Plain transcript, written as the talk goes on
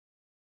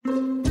Hi,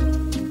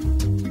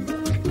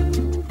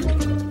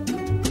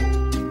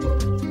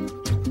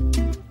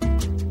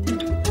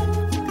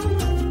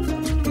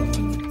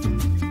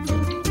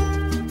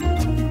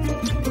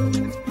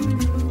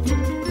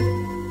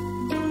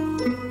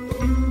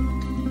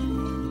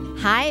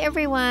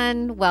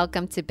 everyone.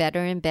 Welcome to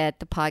Better in Bed,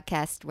 the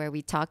podcast where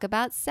we talk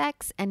about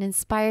sex and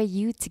inspire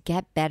you to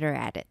get better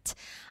at it.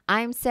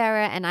 I'm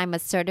Sarah, and I'm a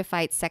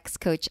certified sex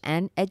coach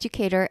and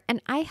educator,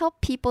 and I help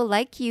people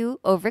like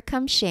you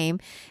overcome shame,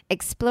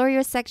 explore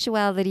your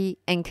sexuality,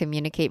 and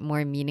communicate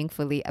more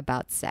meaningfully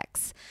about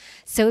sex.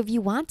 So if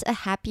you want a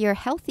happier,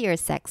 healthier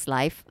sex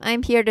life,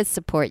 I'm here to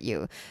support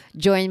you.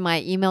 Join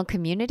my email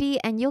community,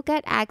 and you'll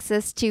get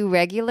access to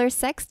regular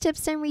sex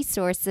tips and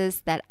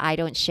resources that I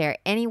don't share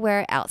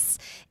anywhere else,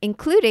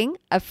 including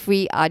a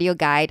free audio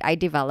guide I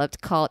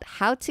developed called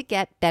How to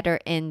Get Better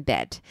in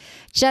Bed.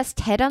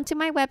 Just head on to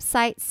my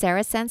website,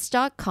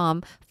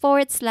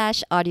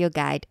 sarahsands.com/audio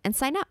guide and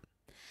sign up.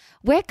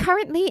 We're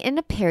currently in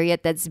a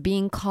period that's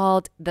being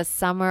called the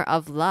summer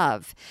of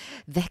love.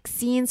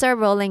 Vaccines are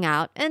rolling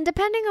out, and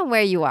depending on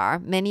where you are,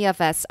 many of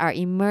us are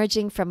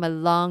emerging from a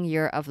long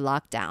year of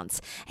lockdowns.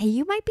 And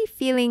you might be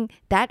feeling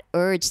that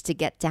urge to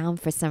get down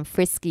for some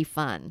frisky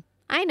fun.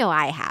 I know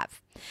I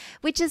have.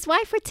 Which is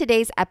why for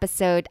today's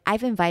episode,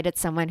 I've invited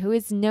someone who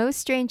is no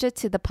stranger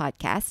to the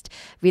podcast,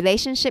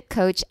 relationship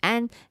coach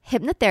and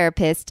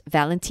hypnotherapist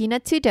Valentina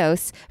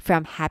Tudos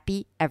from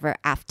Happy Ever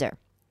After.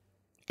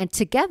 And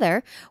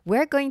together,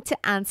 we're going to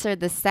answer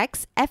the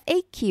sex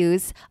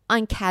FAQs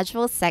on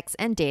casual sex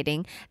and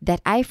dating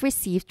that I've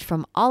received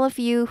from all of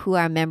you who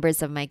are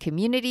members of my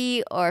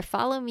community or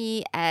follow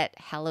me at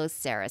Hello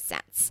Sarah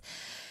Sands.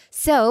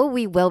 So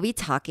we will be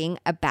talking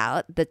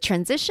about the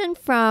transition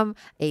from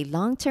a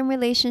long-term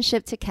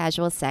relationship to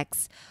casual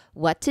sex,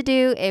 what to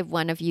do if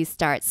one of you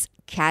starts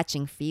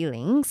catching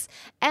feelings,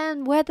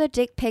 and whether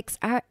dick pics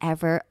are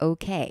ever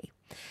okay.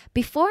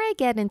 Before I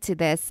get into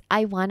this,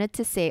 I wanted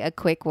to say a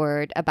quick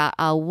word about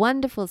our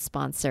wonderful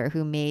sponsor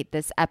who made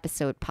this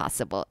episode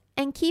possible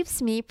and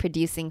keeps me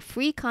producing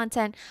free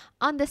content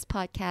on this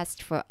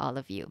podcast for all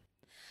of you.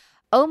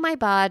 Oh My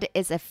Bod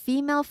is a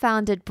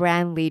female-founded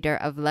brand leader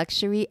of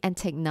luxury and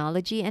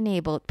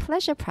technology-enabled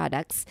pleasure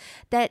products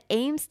that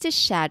aims to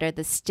shatter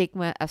the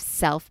stigma of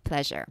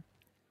self-pleasure.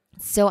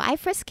 So I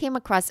first came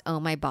across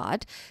Oh My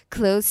Bod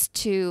close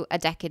to a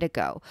decade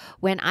ago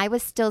when I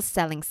was still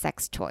selling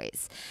sex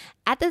toys.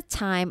 At the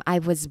time, I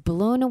was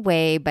blown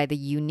away by the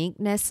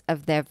uniqueness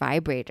of their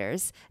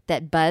vibrators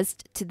that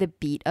buzzed to the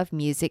beat of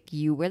music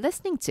you were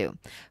listening to.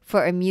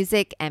 For a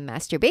music and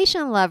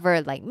masturbation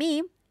lover like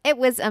me, it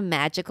was a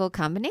magical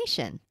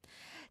combination.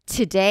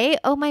 Today,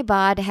 Oh My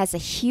Bod has a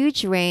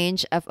huge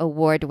range of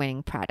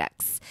award-winning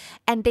products,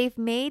 and they've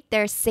made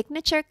their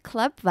signature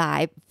club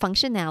vibe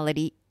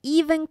functionality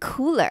even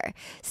cooler.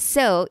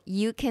 So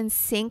you can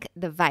sync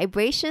the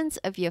vibrations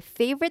of your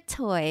favorite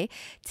toy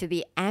to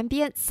the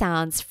ambient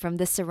sounds from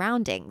the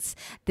surroundings.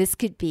 This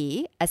could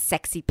be a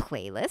sexy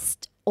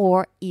playlist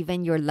or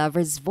even your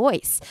lover's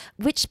voice,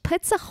 which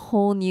puts a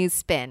whole new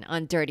spin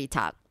on dirty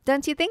talk,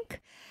 don't you think?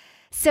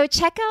 So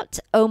check out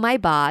Oh My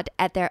Bod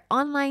at their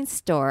online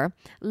store,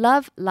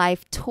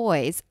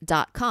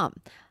 lovelifetoys.com.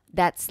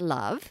 That's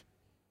love,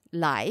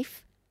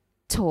 life,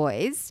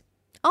 toys,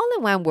 all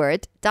in one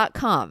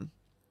word.com.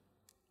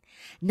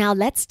 Now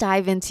let's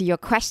dive into your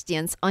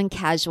questions on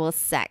casual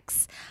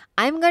sex.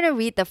 I'm going to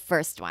read the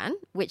first one,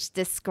 which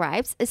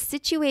describes a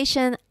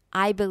situation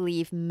I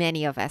believe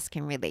many of us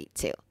can relate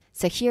to.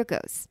 So here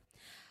goes.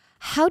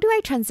 How do I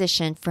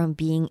transition from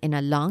being in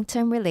a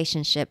long-term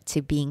relationship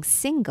to being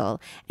single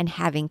and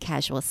having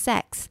casual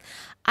sex?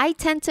 I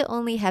tend to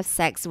only have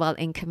sex while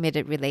in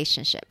committed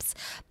relationships,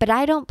 but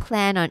I don't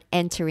plan on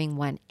entering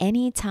one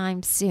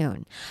anytime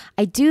soon.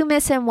 I do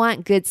miss and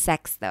want good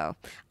sex though.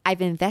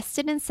 I've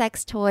invested in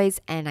sex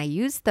toys and I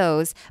use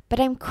those,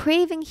 but I'm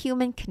craving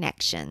human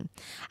connection.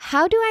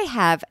 How do I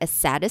have a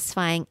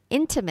satisfying,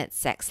 intimate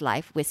sex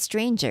life with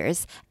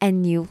strangers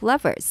and new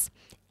lovers?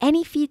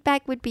 Any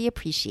feedback would be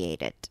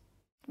appreciated.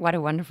 What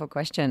a wonderful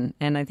question.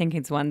 And I think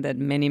it's one that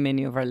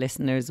many of our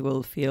listeners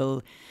will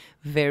feel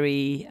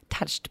very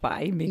touched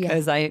by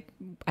because I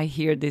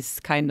hear this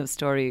kind of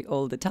story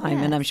all the time.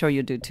 Yes. And I'm sure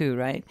you do too,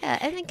 right? Yeah,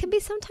 and it can be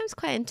sometimes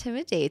quite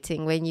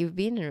intimidating when you've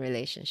been in a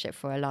relationship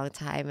for a long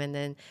time and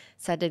then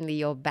suddenly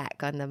you're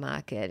back on the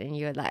market and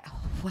you're like,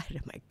 oh, what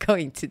am I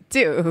going to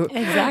do?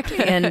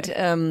 Exactly.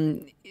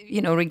 And,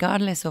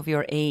 regardless of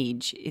your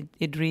age,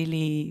 it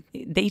really,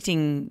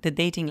 the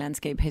dating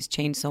landscape has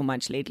changed so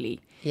much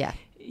lately. Yeah.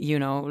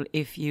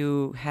 If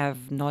you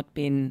have not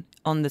been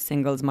on the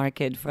singles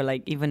market for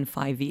like even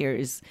 5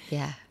 years,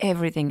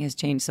 everything has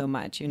changed so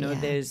much.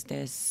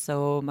 There's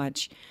so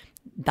much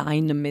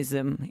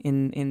dynamism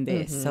in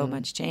this, so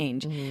much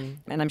change.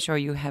 And I'm sure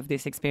you have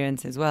this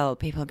experience as well.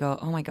 People go,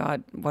 oh my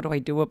God, what do I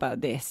do about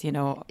this?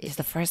 It's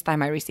the first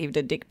time I received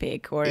a dick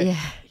pic or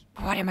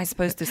what am I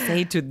supposed to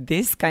say to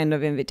this kind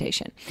of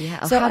invitation?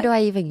 Yeah. So how do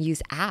I even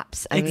use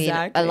apps? I mean,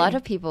 a lot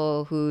of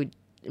people who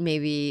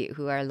maybe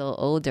who are a little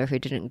older, who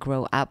didn't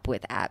grow up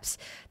with apps,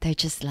 they're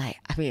just like,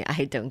 I mean,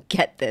 I don't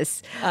get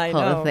this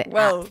whole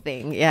app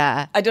thing.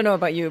 Yeah. I don't know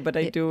about you, but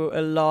I do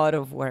a lot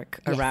of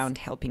work around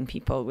helping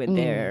people with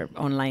their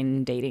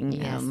online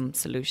dating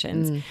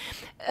solutions.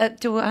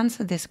 To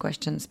answer this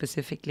question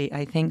specifically,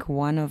 I think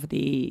one of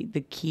the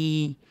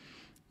key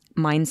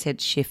mindset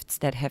shifts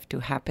that have to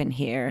happen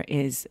here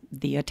is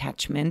the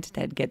attachment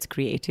that gets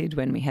created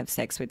when we have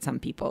sex with some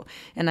people.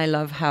 And I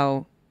love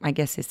how, I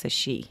guess it's a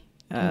she.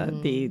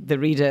 The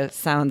reader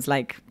sounds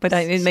like, but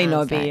it may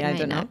not be. I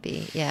don't know.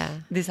 Yeah.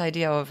 This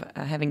idea of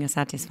having a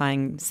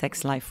satisfying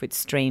sex life with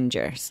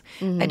strangers.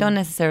 I don't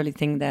necessarily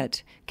think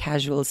that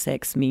casual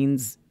sex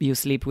means you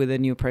sleep with a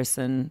new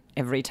person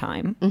every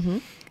time.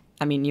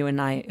 I mean, you and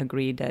I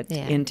agree that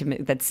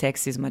that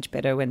sex is much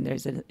better when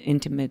there's an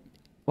intimate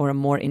or a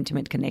more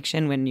intimate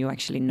connection, when you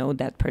actually know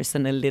that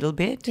person a little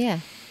bit. Yeah.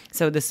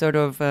 So the sort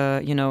of,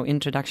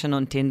 introduction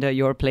on Tinder,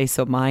 your place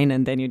or mine,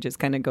 and then you just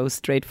kind of go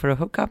straight for a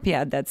hookup.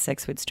 Yeah, that's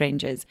sex with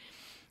strangers.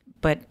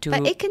 But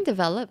it can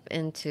develop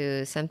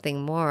into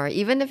something more,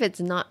 even if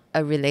it's not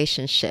a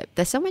relationship.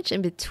 There's so much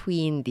in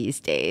between these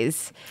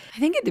days. I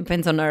think it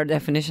depends on our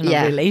definition of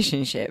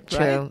relationship. True.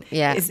 Right?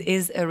 Yeah.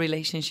 Is a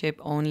relationship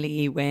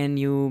only when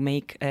you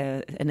make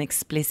an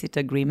explicit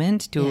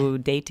agreement to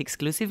date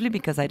exclusively?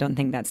 Because I don't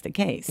think that's the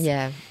case.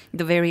 Yeah.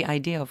 The very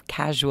idea of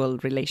casual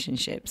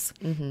relationships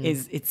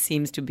it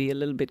seems to be a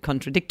little bit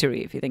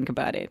contradictory if you think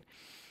about it.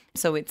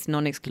 So it's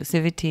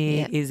non-exclusivity.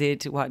 Yeah. Is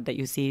it that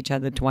you see each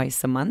other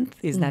twice a month?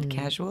 Is that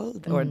casual?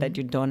 Or that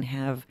you don't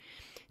have...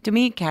 To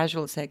me,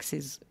 casual sex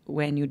is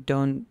when you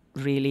don't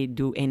really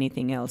do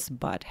anything else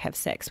but have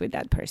sex with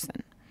that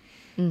person.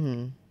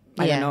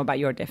 I don't know about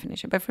your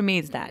definition, but for me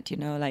it's that,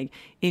 like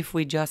if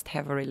we just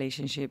have a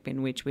relationship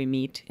in which we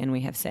meet and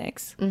we have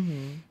sex,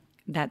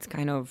 that's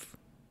kind of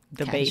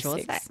the casual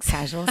basics. Sex.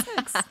 Casual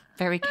sex.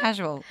 Very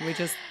casual. We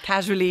just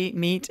casually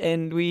meet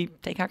and we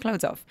take our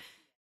clothes off.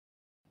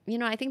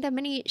 I think there are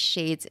many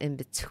shades in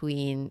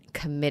between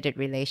committed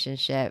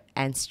relationship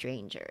and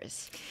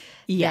strangers.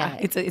 Yeah.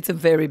 It's a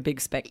very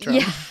big spectrum.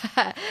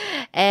 Yeah.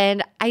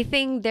 And I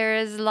think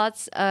there's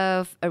lots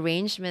of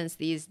arrangements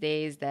these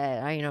days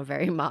that are,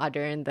 very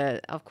modern.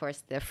 Of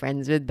course, the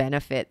friends with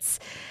benefits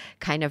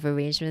kind of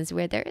arrangements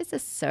where there is a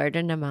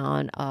certain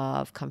amount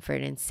of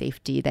comfort and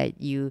safety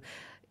that you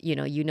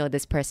know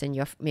this person,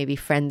 you're maybe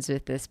friends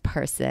with this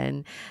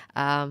person,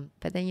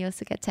 but then you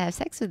also get to have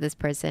sex with this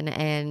person,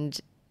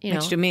 and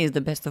which to me is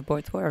the best of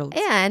both worlds.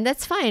 Yeah, and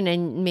that's fine.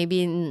 And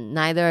maybe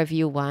neither of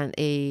you want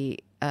a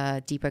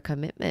deeper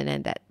commitment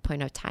at that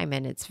point of time,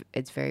 and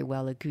it's very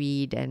well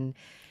agreed. And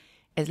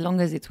as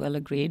long as it's well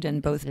agreed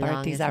and both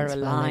parties are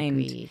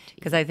aligned,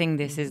 because I think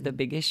this is the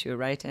big issue,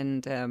 right?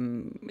 And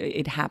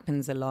it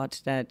happens a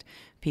lot that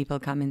people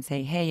come and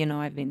say, "Hey,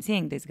 I've been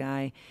seeing this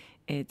guy."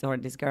 Or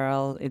this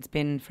girl, it's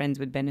been friends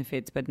with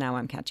benefits, but now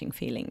I'm catching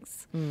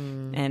feelings.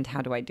 And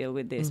how do I deal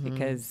with this?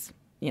 Because,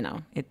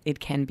 it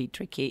can be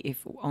tricky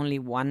if only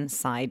one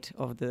side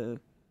of the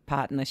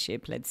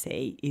partnership, let's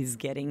say, is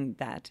getting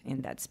that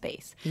in that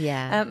space.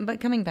 Yeah. But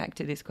coming back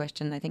to this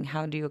question, I think,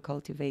 how do you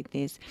cultivate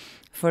this?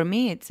 For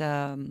me, it's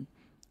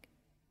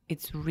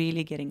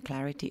really getting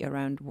clarity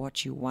around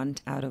what you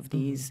want out of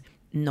these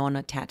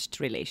non-attached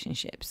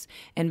relationships,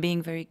 and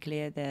being very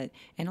clear that,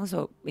 and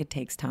also it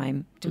takes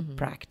time to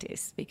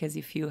practice, because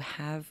if you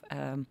have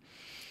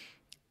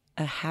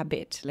a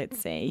habit, let's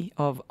say,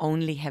 of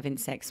only having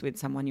sex with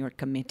someone you're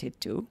committed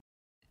to,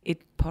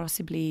 it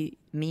possibly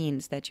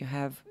means that you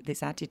have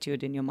this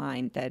attitude in your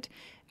mind that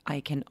I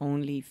can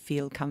only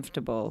feel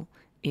comfortable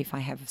if I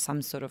have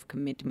some sort of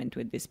commitment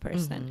with this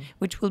person,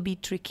 which will be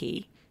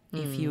tricky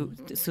if you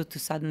to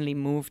suddenly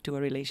move to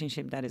a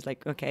relationship that is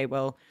like, okay,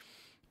 well,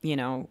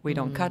 we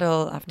don't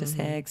cuddle after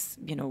sex,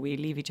 we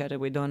leave each other,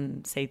 we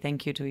don't say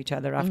thank you to each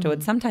other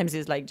afterwards. Sometimes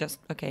it's like just,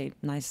 okay,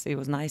 nice, it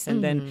was nice.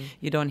 And then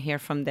you don't hear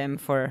from them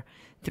for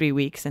 3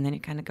 weeks. And then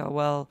you kind of go,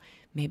 well,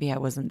 maybe I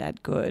wasn't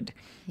that good.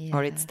 Yeah.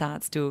 Or it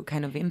starts to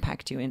kind of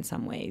impact you in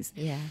some ways.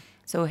 Yeah.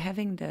 So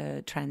having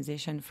the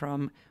transition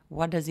from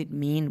what does it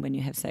mean when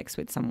you have sex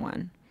with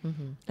someone?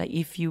 Like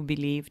if you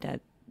believe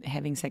that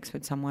having sex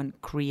with someone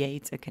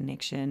creates a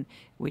connection,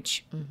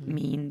 which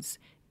means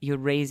you're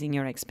raising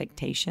your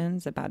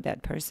expectations about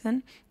that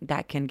person,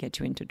 that can get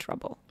you into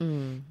trouble.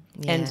 Yeah.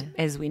 And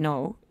as we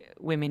know,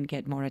 women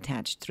get more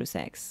attached through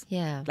sex.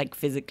 Yeah. Like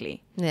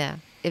physically. Yeah.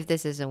 If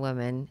this is a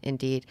woman,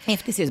 indeed.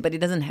 If this is, but it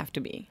doesn't have to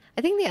be.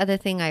 I think the other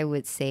thing I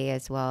would say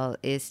as well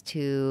is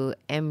to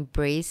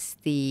embrace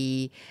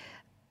the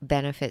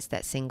benefits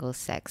that single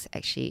sex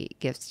actually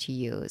gives to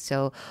you.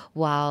 So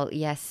while,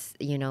 yes,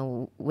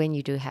 when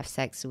you do have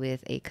sex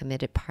with a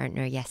committed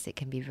partner, yes, it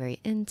can be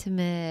very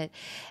intimate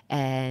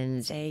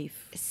and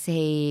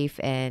safe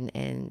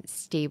and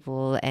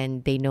stable,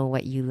 and they know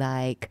what you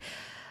like.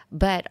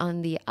 But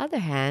on the other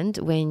hand,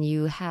 when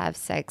you have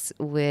sex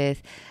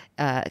with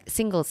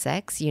single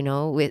sex,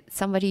 with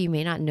somebody you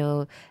may not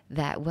know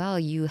that well,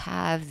 you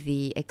have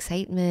the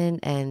excitement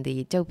and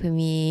the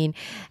dopamine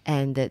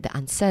and the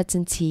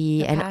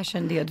uncertainty the and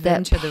passion, the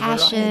adventure, the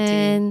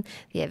variety.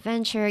 The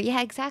adventure.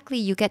 Yeah, exactly.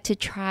 You get to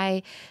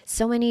try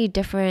so many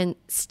different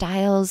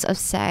styles of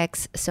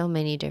sex, so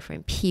many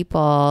different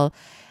people.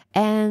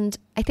 And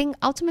I think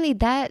ultimately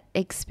that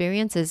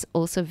experience is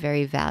also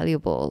very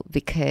valuable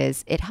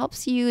because it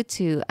helps you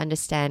to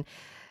understand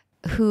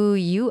who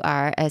you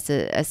are as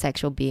a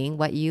sexual being,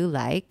 what you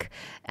like,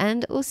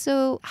 and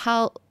also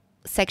how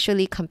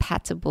sexually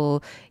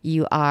compatible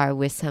you are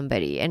with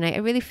somebody. And I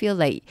really feel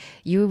like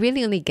you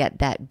really only get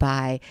that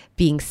by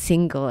being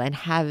single and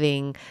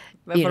having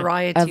a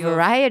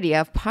variety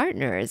of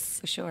partners.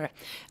 For sure.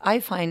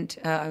 I find,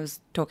 I was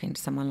talking to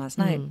someone last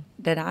night,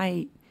 that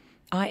I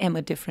am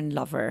a different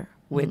lover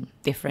with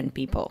different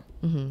people.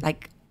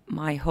 Like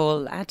my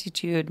whole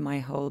attitude, my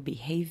whole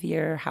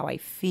behavior, how I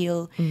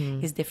feel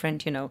is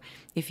different.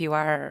 If you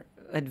are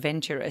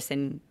adventurous,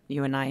 and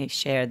you and I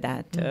share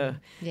that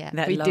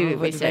that we love do.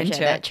 of We adventure.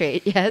 share that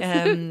trait.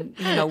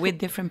 Yes. With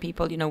different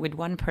people, with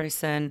one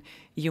person,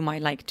 you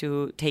might like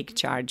to take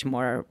charge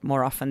more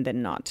often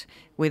than not.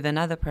 With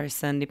another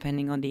person,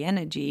 depending on the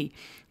energy,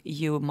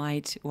 you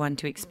might want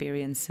to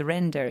experience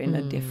surrender in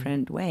a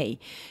different way.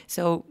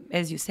 So,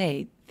 as you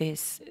say,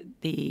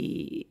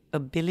 the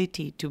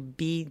ability to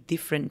be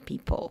different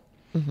people,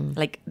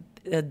 like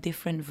a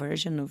different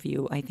version of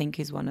you, I think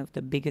is one of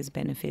the biggest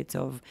benefits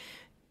of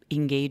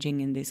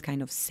engaging in this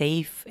kind of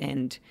safe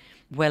and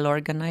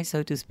well-organized,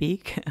 so to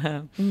speak,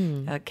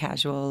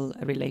 casual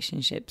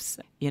relationships,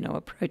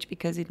 approach,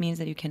 because it means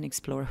that you can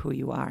explore who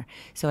you are.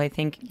 So I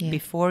think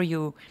before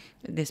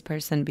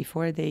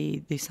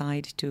they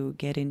decide to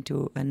get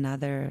into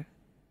another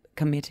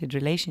committed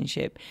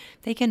relationship,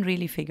 they can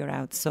really figure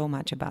out so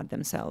much about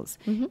themselves.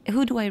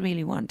 Who do I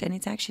really want? And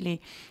it's actually,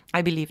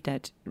 I believe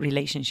that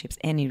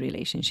any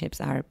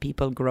relationships are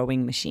people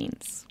growing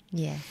machines.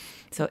 Yeah.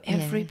 So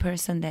every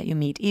person that you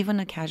meet, even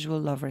a casual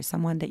lover,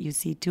 someone that you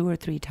see 2 or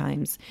 3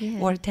 times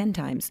or 10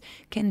 times,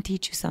 can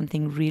teach you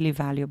something really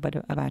valuable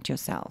about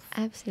yourself.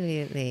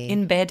 Absolutely.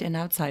 In bed and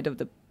outside of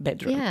the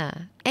bedroom. Yeah.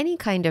 Any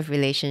kind of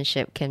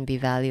relationship can be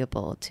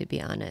valuable, to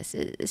be honest.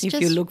 It's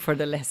if you look for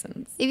the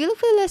lessons. If you look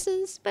for the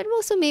lessons, but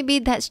also maybe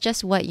that's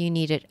just what you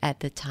needed at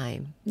the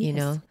time, you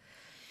know?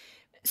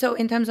 So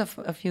in terms of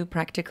a few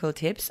practical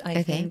tips,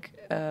 I think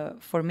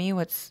for me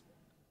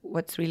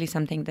what's really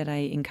something that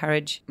I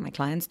encourage my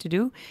clients to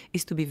do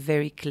is to be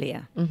very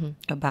clear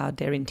about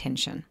their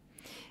intention.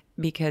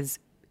 Because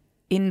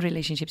in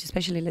relationships,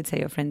 especially let's say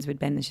your friends with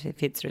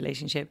benefits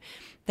relationship,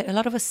 a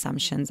lot of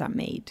assumptions are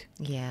made.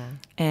 Yeah.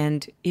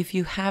 And if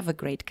you have a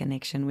great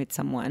connection with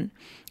someone,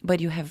 but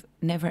you have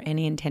never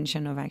any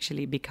intention of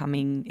actually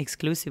becoming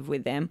exclusive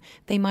with them,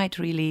 they might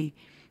really,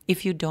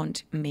 if you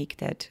don't make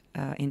that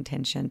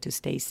intention to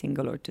stay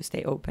single or to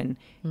stay open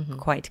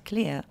quite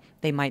clear,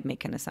 they might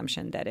make an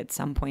assumption that at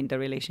some point the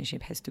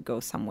relationship has to go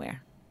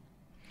somewhere.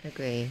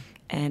 Agree.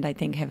 And I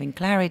think having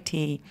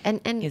clarity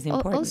is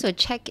important. Also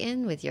check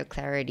in with your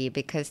clarity,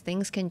 because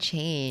things can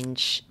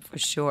change for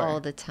sure all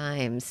the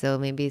time. So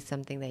maybe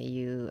something that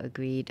you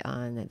agreed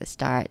on at the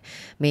start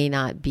may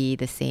not be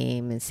the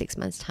same in 6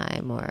 months'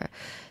 time or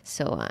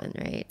so on,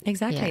 right?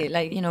 Exactly. Yeah.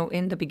 Like,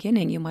 in the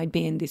beginning, you might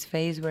be in this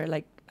phase where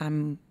like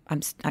I'm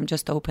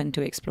just open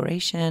to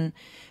exploration,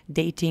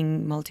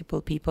 dating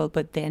multiple people,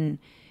 but then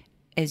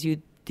as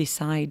you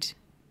decide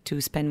to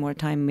spend more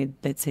time with,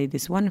 let's say,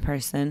 this one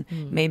person,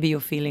 maybe your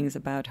feelings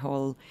about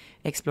whole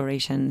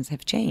explorations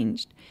have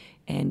changed,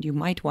 and you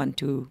might want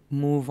to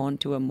move on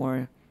to a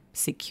more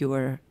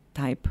secure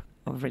type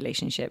of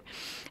relationship.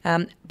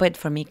 But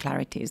for me,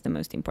 clarity is the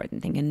most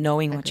important thing, and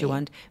knowing what you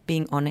want,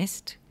 being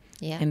honest,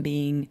 and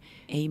being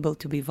able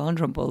to be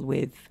vulnerable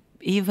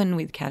even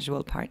with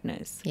casual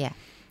partners. Yeah.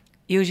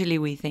 Usually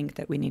we think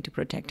that we need to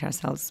protect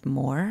ourselves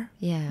more.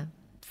 Yeah.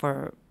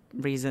 For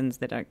reasons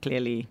that are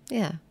clearly,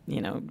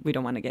 we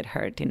don't want to get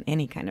hurt in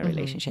any kind of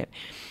relationship.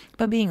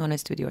 But being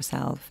honest with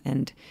yourself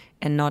and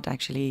not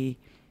actually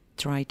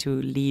try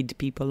to lead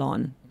people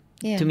on.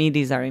 Yeah. To me,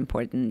 these are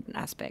important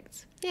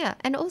aspects. Yeah.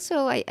 And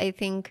also, I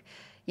think,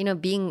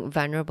 being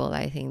vulnerable,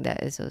 I think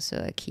that is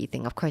also a key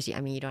thing. Of course,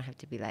 you don't have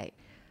to be like,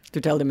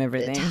 to tell them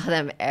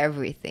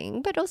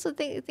everything. But also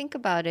think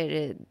about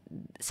it.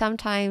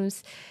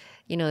 Sometimes,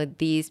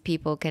 these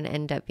people can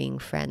end up being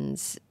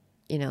friends,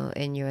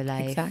 in your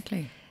life.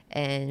 Exactly.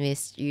 And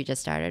you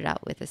just started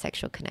out with a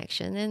sexual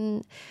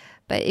connection.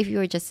 But if you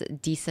were just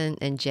decent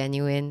and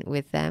genuine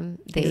with them,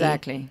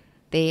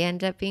 they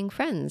end up being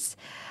friends.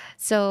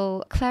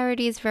 So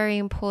clarity is very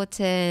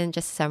important.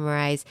 Just to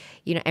summarize,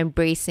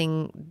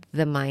 embracing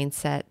the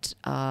mindset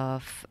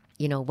of,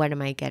 what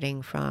am I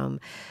getting from,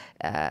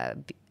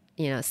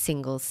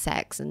 single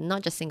sex, and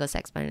not just single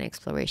sex, but an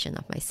exploration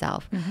of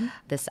myself.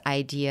 This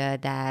idea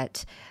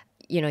that,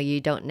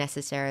 you don't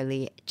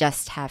necessarily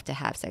just have to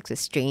have sex with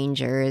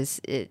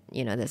strangers.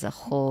 There's a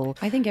whole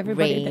I think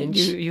everybody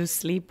range. that you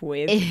sleep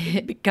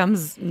with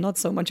becomes not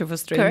so much of a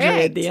stranger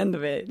at the end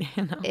of it.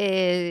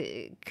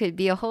 It could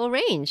be a whole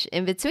range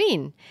in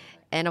between.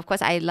 And of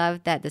course, I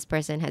love that this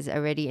person has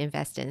already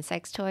invested in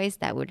sex toys.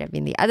 That would have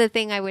been the other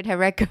thing I would have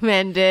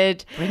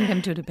recommended. Bring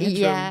them to the bedroom.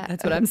 Yeah,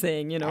 that's what I'm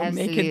saying.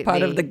 Make it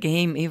part of the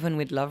game, even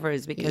with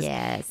lovers, because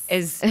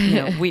as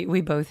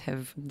we both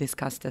have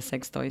discussed a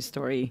sex toy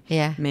story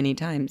many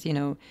times.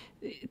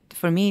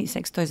 For me,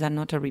 sex toys are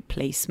not a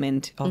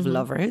replacement of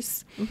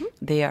lovers. Mm-hmm.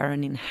 They are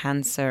an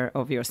enhancer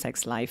of your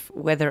sex life,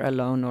 whether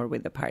alone or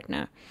with a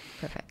partner.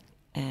 Perfect.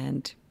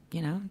 And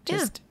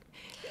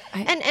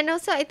And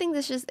also, I think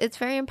it's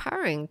very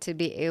empowering to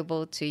be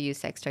able to use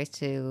sex toys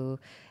to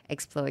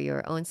explore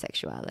your own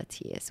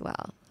sexuality as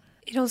well.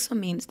 It also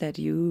means that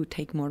you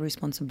take more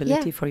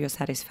responsibility for your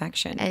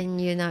satisfaction.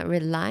 And you're not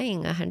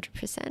relying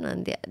 100%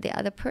 on the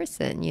other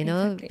person,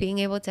 Exactly. Being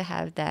able to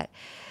have that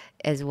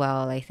as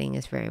well, I think,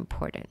 is very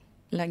important.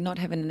 Like not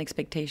having an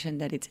expectation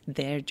that it's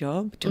their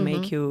job to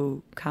make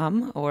you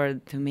come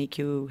or to make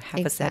you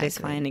have a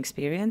satisfying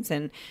experience,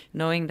 and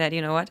knowing that,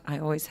 I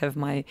always have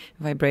my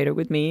vibrator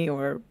with me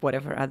or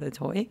whatever other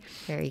toy.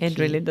 It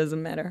really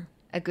doesn't matter.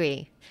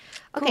 Agree.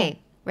 Okay.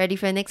 Cool. Ready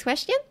for the next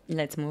question?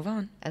 Let's move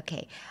on.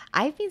 Okay.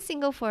 I've been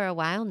single for a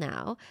while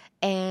now,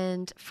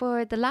 and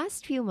for the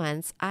last few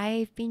months,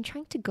 I've been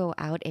trying to go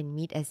out and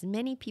meet as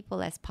many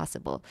people as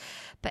possible.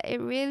 But it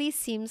really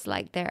seems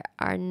like there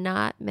are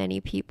not many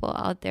people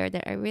out there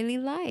that I really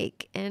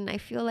like and I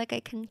feel like I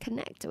can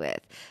connect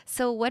with.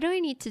 So what do I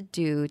need to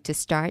do to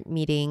start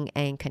meeting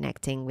and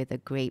connecting with a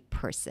great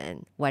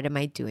person? What am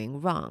I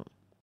doing wrong?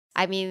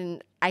 I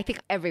mean, I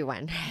think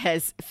everyone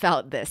has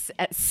felt this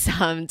at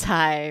some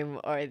time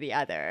or the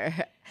other.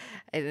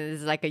 It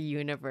is like a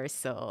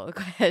universal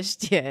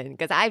question,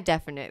 because I've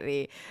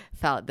definitely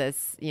felt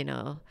this,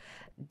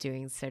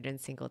 during certain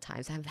single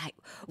times. I'm like,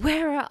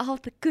 where are all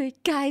the good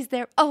guys?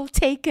 They're all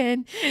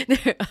taken.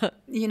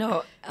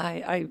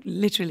 I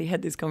literally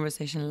had this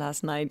conversation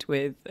last night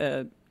with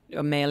a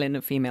male and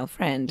a female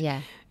friend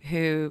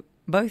who...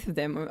 Both of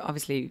them,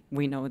 obviously,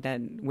 we know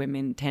that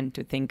women tend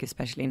to think,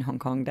 especially in Hong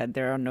Kong, that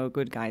there are no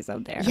good guys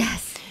out there.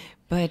 Yes.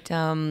 But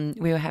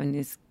we were having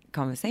this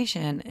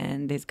conversation,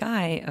 and this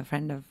guy, a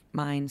friend of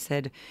mine,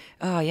 said,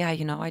 oh, yeah,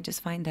 I just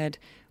find that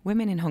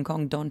women in Hong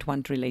Kong don't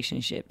want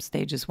relationships.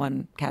 They just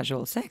want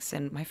casual sex.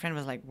 And my friend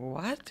was like,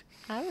 what?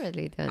 I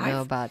really don't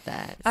know about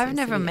that. I've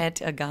never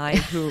met a guy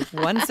who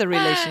wants a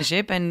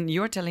relationship, and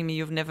you're telling me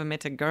you've never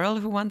met a girl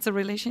who wants a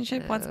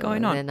relationship? What's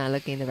going on? They're not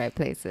looking in the right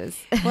places.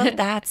 Well,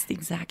 that's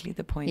exactly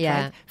the point,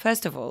 right?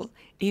 First of all,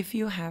 if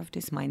you have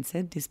this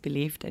mindset, this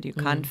belief that you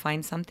can't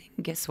find something,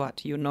 guess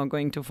what? You're not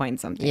going to find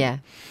something. Yeah.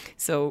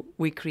 So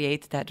we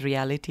create that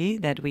reality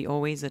that we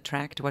always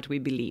attract what we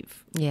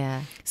believe.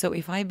 Yeah. So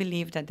if I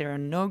believe that there are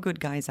no good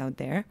guys out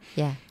there,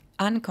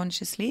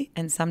 unconsciously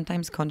and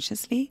sometimes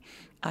consciously,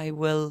 I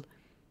will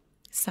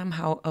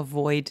somehow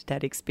avoid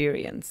that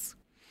experience.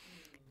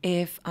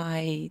 If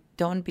I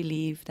don't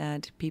believe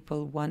that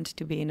people want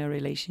to be in a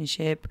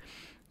relationship,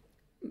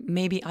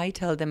 maybe I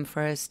tell them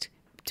first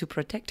to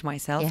protect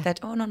myself that,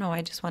 oh, no,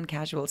 I just want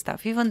casual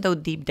stuff, even though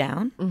deep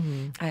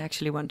down, I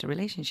actually want a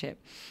relationship.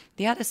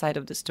 The other side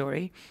of the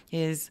story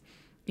is,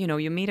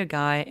 you meet a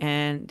guy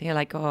and they're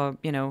like, oh,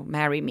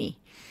 marry me.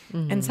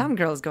 And some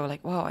girls go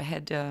like, wow, I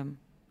had,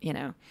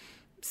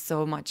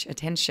 so much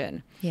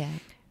attention. Yeah.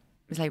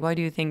 It's like, why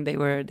do you think they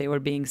were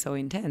being so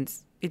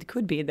intense? It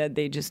could be that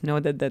they just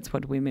know that that's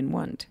what women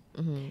want.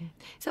 Mm-hmm.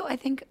 So I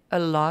think a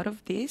lot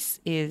of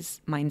this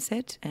is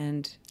mindset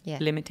and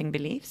limiting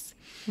beliefs.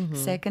 Mm-hmm.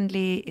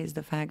 Secondly is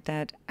the fact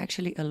that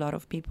actually a lot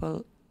of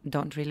people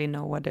don't really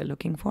know what they're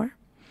looking for.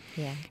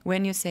 Yeah.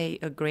 When you say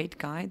a great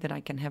guy that I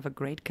can have a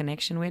great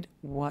connection with,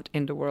 what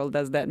in the world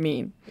does that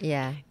mean?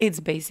 Yeah. It's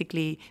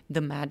basically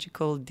the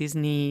magical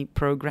Disney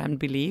programmed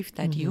belief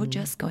that you're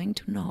just going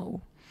to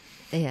know.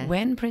 Yeah.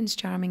 When Prince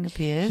Charming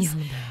appears,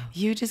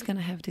 you're just going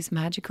to have this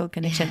magical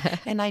connection. Yeah.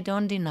 And I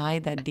don't deny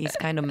that these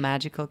kind of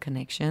magical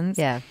connections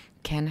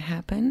can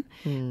happen.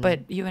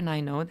 But you and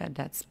I know that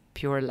that's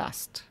pure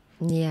lust.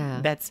 Yeah.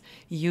 That's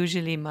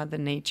usually Mother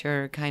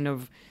Nature kind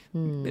of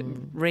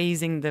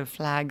raising the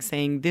flag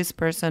saying this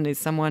person is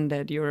someone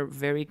that you're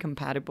very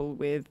compatible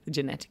with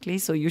genetically,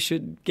 so you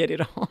should get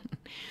it on.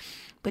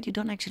 But you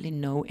don't actually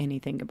know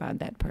anything about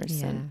that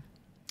person. Yeah.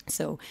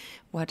 So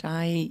what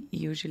I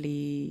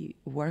usually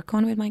work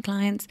on with my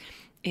clients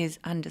is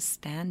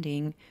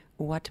understanding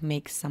what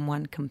makes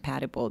someone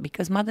compatible,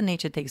 because Mother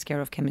Nature takes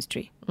care of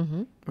chemistry,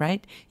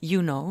 right?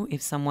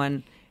 If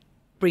someone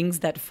brings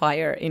that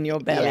fire in your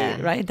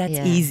belly, right? That's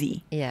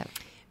easy. Yeah.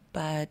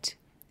 But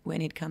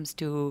when it comes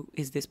to,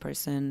 is this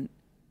person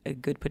a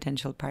good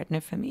potential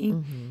partner for me?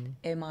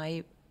 Am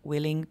I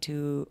willing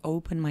to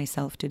open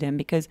myself to them?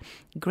 Because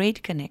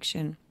great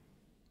connection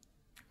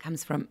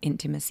comes from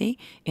intimacy.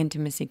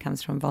 Intimacy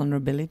comes from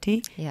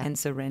vulnerability and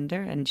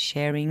surrender and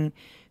sharing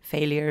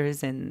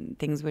failures and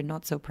things we're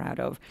not so proud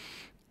of.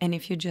 And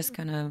if you're just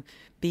gonna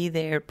be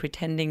there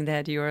pretending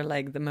that you're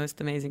like the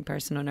most amazing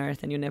person on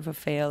earth and you never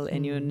fail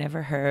and you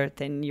never hurt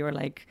and you're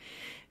like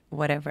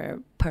whatever,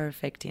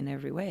 perfect in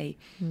every way,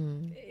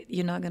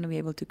 you're not going to be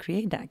able to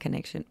create that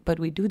connection. But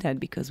we do that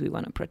because we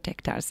want to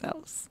protect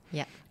ourselves.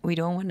 Yeah. We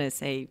don't want to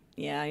say,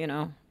 yeah, you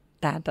know,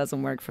 that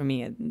doesn't work for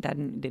me.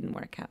 That didn't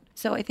work out.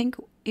 So I think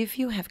if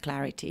you have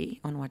clarity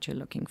on what you're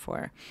looking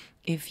for,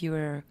 if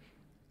you're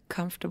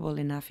comfortable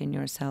enough in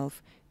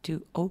yourself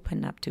to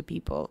open up to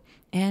people,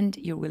 and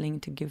you're willing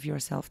to give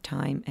yourself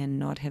time and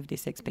not have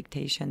this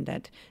expectation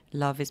that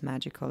love is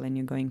magical and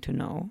you're going to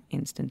know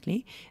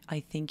instantly, I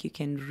think you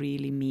can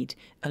really meet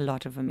a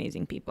lot of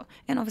amazing people.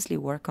 And obviously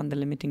work on the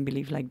limiting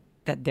belief like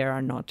that there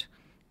are not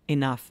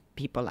enough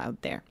people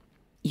out there.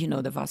 You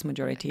know, the vast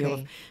majority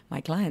of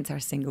my clients are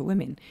single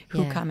women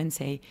who come and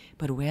say,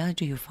 but where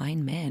do you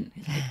find men?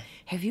 It's like,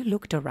 have you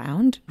looked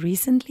around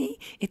recently?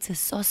 It's a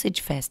sausage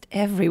fest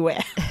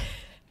everywhere.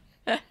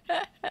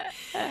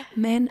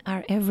 Men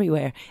are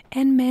everywhere,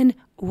 and men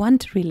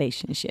want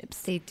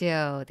relationships. They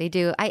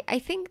do. I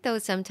think though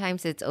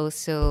sometimes it's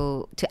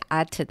also, to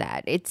add to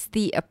that, it's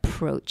the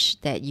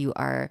approach that you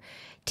are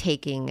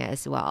taking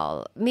as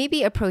well.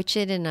 Maybe approach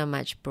it in a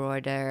much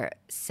broader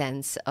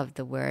sense of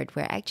the word,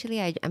 where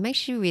actually I'm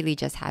actually really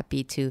just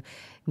happy to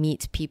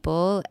meet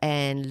people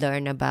and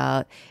learn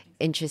about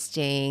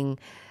interesting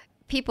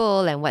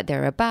people and what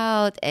they're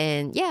about.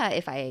 And yeah,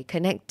 if I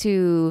connect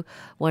to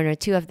one or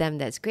two of them,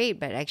 that's great.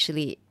 But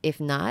actually, if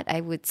not, I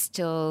would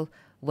still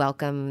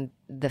welcome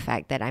the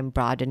fact that I'm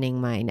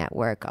broadening my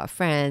network of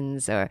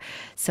friends or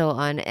so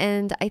on.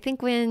 And I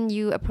think when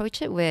you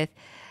approach it with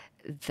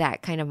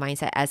that kind of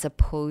mindset, as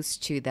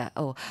opposed to the,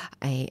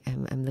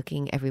 I'm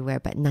looking everywhere,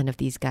 but none of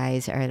these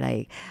guys are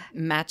like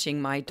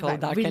matching my tall,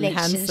 dark, and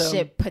handsome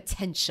relationship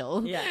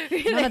potential. Yeah,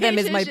 none of them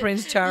is my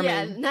Prince Charming.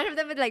 Yeah, none of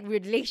them is like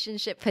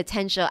relationship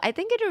potential. I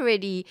think it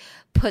already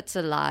puts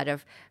a lot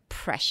of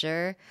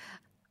pressure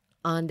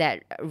on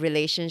that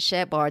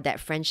relationship or that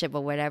friendship or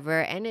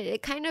whatever, and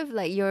it kind of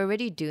like you're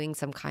already doing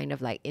some kind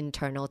of like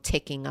internal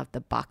ticking of the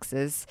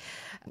boxes,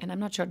 and I'm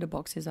not sure the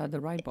boxes are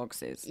the right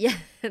boxes. Yeah,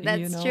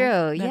 that's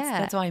true.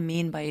 That's what I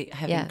mean by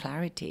having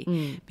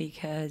clarity,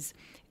 because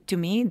to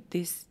me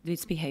this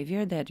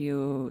behavior that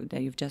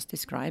you've just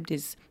described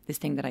is this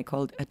thing that I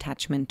called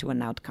attachment to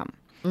an outcome.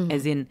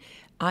 As in,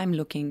 I'm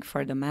looking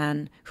for the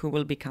man who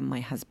will become my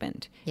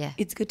husband. Yeah.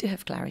 It's good to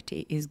have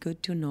clarity. It's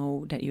good to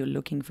know that you're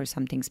looking for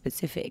something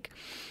specific.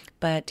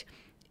 But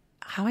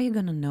how are you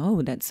going to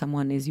know that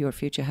someone is your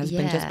future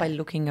husband just by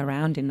looking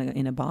around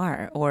in a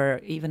bar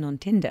or even on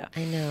Tinder?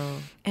 I know.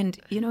 And,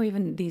 you know,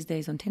 even these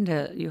days on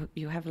Tinder,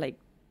 you have like,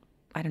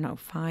 I don't know,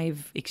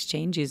 5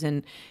 exchanges,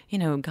 and, you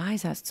know,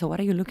 guys ask, so what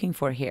are you looking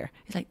for here?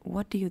 It's like,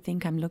 what do you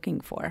think I'm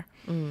looking for?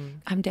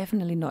 I'm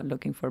definitely not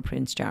looking for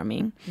Prince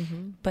Charming,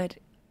 but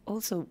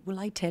also, will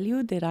I tell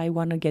you that I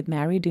want to get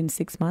married in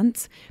 6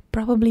 months?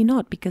 Probably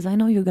not, because I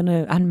know you're going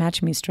to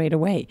unmatch me straight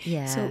away.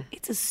 Yeah. So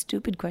it's a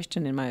stupid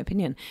question, in my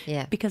opinion,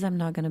 because I'm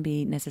not going to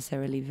be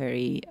necessarily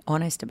very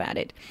honest about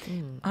it.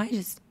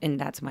 And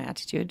that's my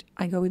attitude,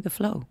 I go with the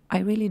flow. I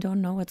really don't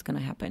know what's going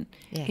to happen.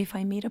 Yeah. If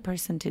I meet a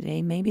person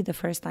today, maybe the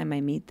first time I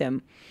meet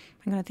them,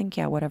 I'm going to think,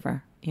 yeah,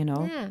 whatever, you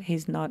know,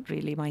 he's not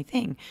really my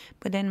thing.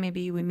 But then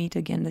maybe we meet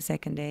again the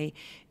second day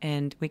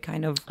and we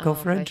kind of go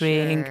for a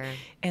drink. Sure.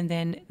 And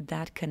then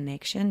that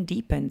connection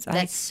deepens.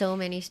 That's so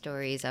many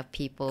stories of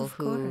people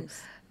who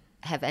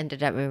have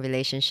ended up in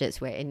relationships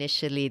where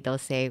initially they'll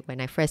say, when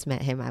I first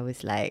met him, I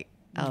was like,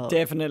 oh,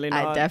 definitely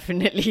not.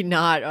 Definitely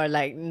not, or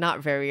like not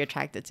very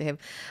attracted to him.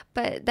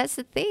 But that's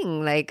the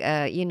thing, like,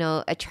 you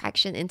know,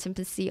 attraction,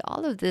 intimacy,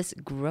 all of this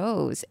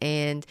grows.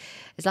 And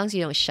as long as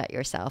you don't shut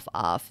yourself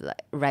off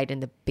like, right in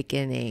the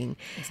beginning,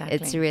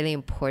 it's really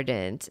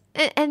important.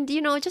 And,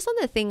 you know, just on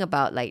the thing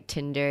about like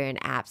Tinder and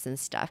apps and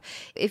stuff,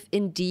 if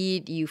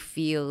indeed you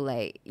feel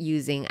like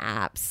using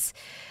apps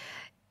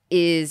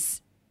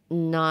is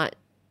not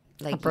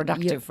like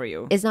productive for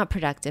you. It's not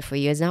productive for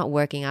you. It's not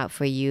working out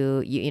for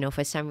you. You know,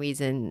 for some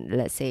reason,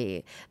 let's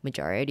say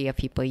majority of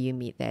people you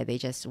meet there, they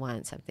just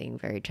want something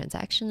very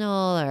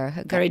transactional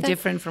or very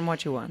different from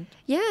what you want.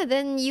 Yeah,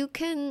 then you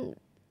can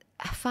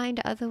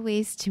find other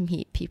ways to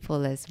meet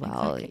people as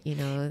well. You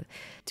know,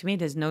 to me,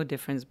 there's no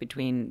difference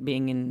between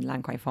being in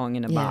Lang Kwai Fong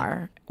in a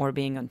bar or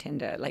being on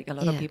Tinder. Like a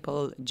lot of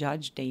people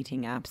judge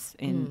dating apps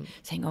in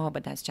saying, "Oh,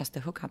 but that's just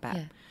a hookup app,"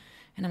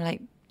 and I'm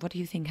like, what do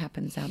you think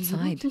happens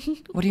outside?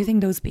 What do you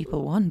think those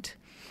people want?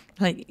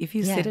 Like, if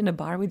you sit in a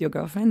bar with your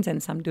girlfriends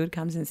and some dude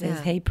comes and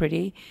says, hey,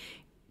 pretty,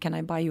 can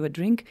I buy you a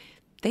drink?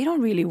 They don't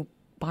really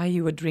buy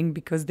you a drink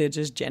because they're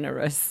just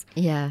generous.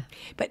 Yeah.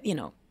 But, you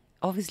know,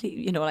 obviously,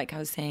 you know, like I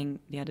was saying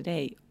the other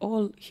day,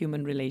 all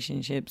human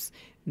relationships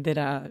that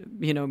are,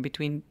 you know,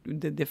 between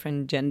the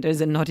different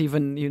genders, and not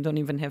even, you don't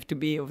even have to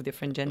be of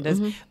different genders,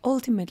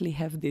 ultimately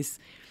have this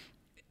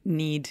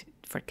need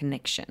for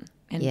connection.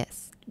 And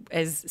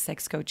as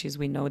sex coaches,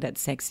 we know that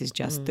sex is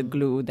just the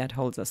glue that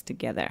holds us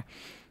together.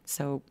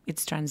 So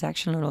it's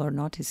transactional or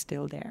not is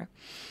still there.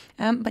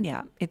 But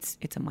yeah, it's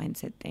a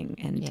mindset thing.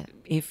 And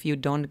if you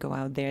don't go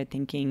out there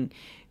thinking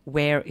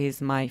where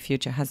is my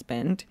future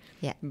husband?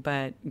 Yeah.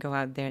 But go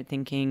out there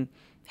thinking,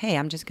 hey,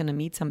 I'm just going to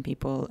meet some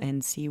people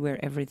and see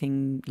where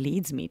everything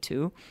leads me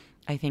to.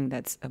 I think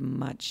that's a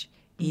much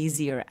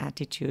easier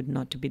attitude,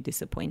 not to be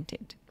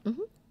disappointed.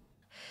 Mm-hmm.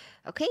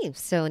 Okay,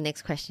 so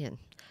next question.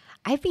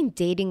 I've been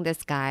dating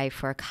this guy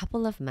for a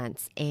couple of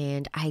months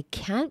and I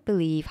can't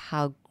believe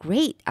how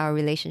great our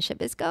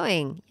relationship is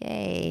going.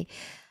 Yay.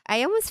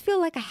 I almost feel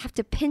like I have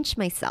to pinch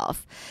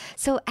myself.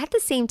 So at the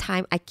same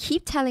time, I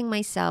keep telling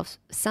myself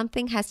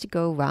something has to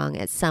go wrong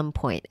at some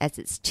point as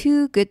it's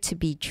too good to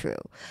be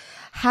true.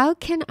 How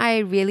can I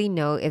really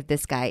know if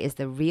this guy is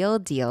the real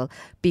deal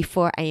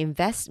before I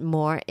invest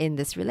more in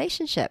this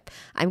relationship?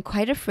 I'm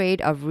quite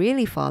afraid of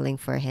really falling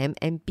for him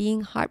and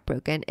being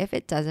heartbroken if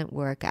it doesn't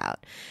work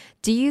out.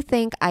 Do you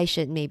think I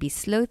should maybe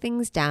slow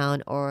things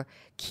down or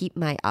keep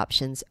my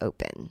options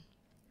open?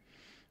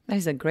 That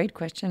is a great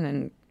question,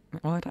 and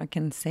what I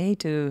can say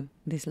to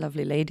this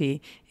lovely lady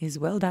is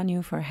well done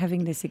you for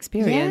having this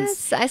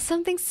experience. Yes, as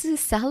something to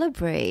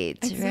celebrate.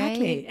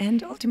 Exactly. Right?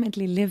 And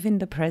ultimately live in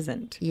the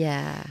present.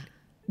 Yeah.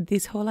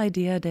 This whole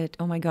idea that,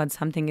 oh my God,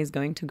 something is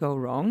going to go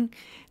wrong,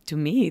 to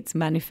me, it's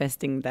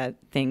manifesting that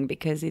thing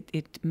because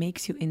it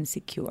makes you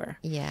insecure.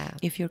 Yeah.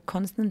 If you're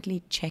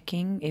constantly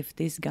checking if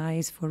this guy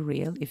is for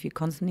real, if you're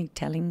constantly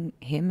telling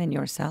him and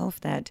yourself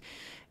that,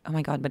 oh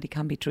my God, but it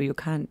can't be true. You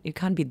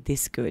can't be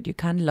this good. You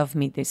can't love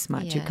me this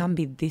much. Yeah. You can't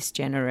be this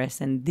generous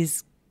and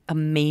this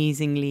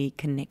amazingly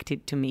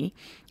connected to me.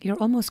 You're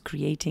almost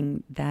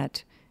creating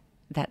that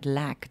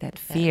lack, that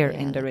fear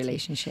in the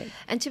relationship.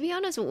 And to be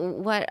honest,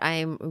 what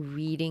I'm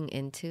reading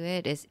into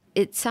it is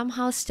it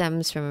somehow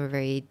stems from a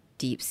very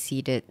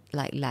deep-seated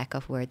lack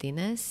of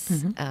worthiness.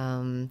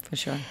 For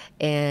sure.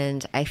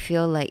 And I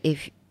feel like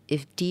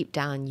if deep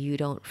down you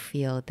don't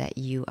feel that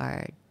you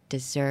are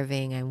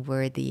deserving and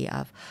worthy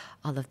of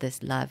all of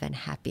this love and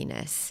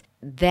happiness,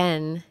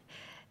 then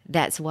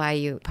that's why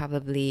you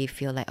probably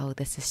feel like, oh,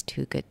 this is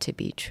too good to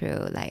be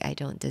true. Like, I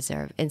don't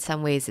deserve. In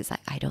some ways, it's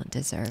like, I don't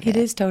deserve it. It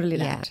is totally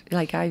that.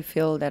 Like, I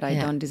feel that I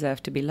Yeah. don't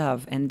deserve to be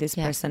loved. And this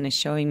person is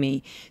showing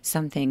me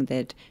something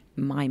that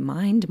my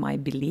mind, my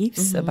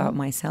beliefs about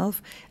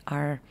myself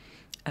are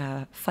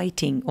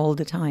fighting all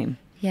the time.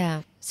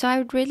 Yeah. So I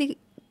would really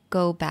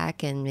go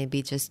back and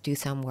maybe just do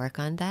some work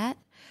on that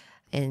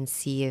and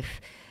see if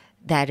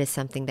that is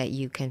something that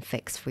you can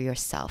fix for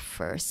yourself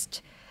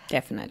first.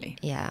 Definitely.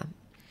 Yeah.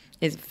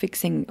 Is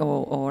fixing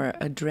or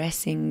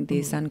addressing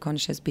this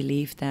unconscious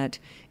belief that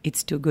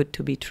it's too good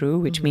to be true,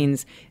 which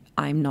means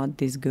I'm not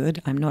this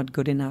good. I'm not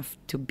good enough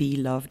to be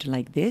loved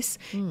like this.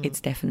 It's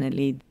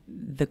definitely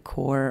the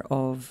core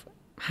of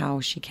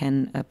how she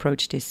can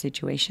approach this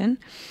situation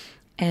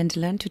and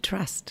learn to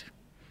trust.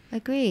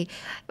 Agree.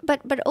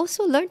 But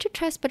also learn to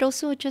trust, but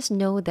also just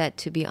know that,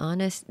 to be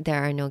honest,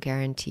 there are no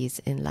guarantees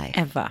in life.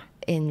 Ever.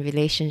 In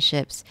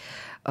relationships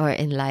or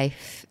in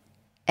life.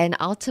 And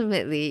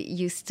ultimately,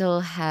 you still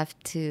have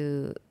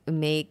to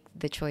make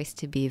the choice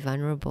to be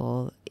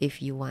vulnerable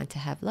if you want to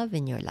have love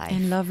in your life.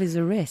 And love is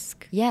a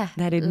risk. Yeah.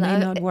 That it may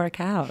not work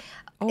out.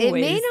 Always. It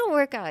may not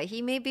work out.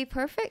 He may be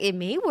perfect. It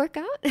may work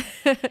out.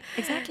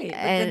 Exactly.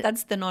 And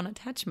that's the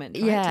non-attachment.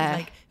 Right? Yeah. It's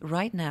like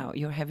right now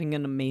you're having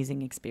an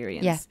amazing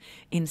experience. Yeah.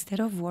 Instead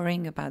of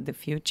worrying about the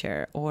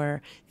future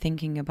or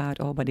thinking about,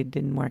 oh, but it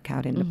didn't work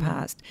out in the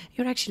past,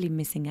 you're actually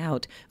missing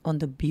out on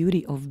the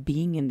beauty of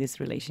being in this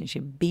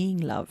relationship, being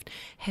loved,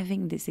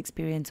 having this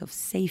experience of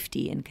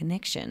safety and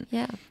connection.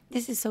 Yeah.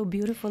 This is so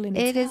beautiful in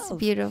It itself. is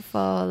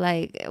beautiful.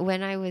 Like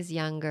when I was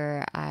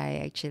younger,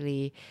 I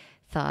actually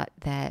thought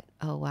that,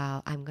 oh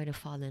wow, I'm going to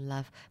fall in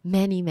love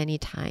many, many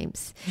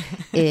times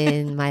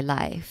in my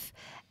life.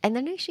 And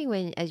then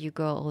actually as you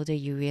grow older,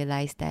 you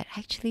realize that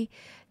actually,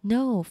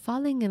 no,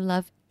 falling in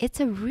love, it's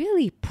a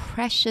really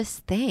precious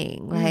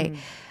thing. Like,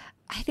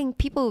 I think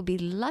people would be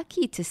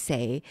lucky to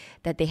say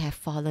that they have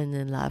fallen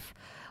in love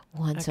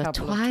once or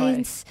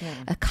twice,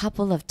 a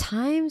couple of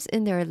times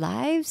in their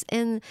lives.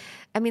 And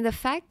I mean, the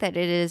fact that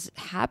it is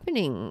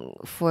happening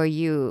for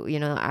you,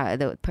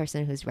 the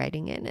person who's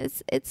writing in,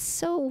 it's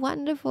so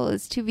wonderful.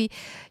 It's to be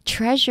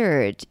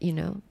treasured,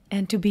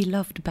 And to be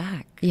loved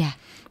back. Yeah.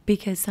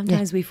 Because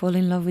sometimes we fall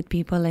in love with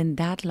people and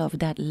that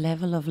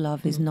level of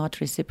love is not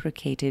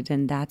reciprocated.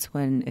 And that's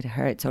when it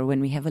hurts, or when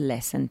we have a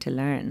lesson to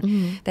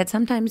learn. That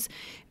sometimes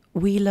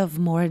we love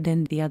more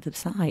than the other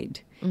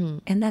side.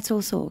 And that's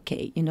also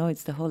okay.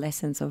 It's the whole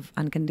essence of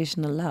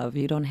unconditional love.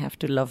 You don't have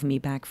to love me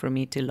back for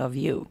me to love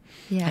you.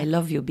 Yeah. I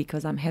love you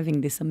because I'm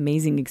having this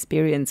amazing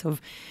experience of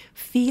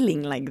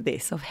feeling like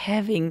this, of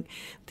having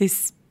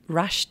this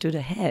rush to the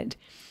head.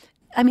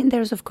 I mean,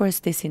 there's, of course,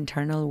 this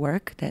internal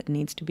work that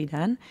needs to be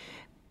done,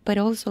 but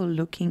also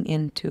looking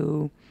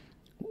into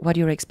what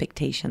your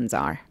expectations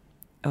are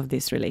of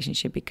this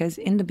relationship. Because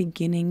in the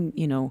beginning,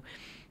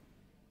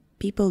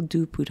 people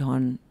do put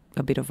on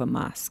a bit of a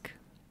mask.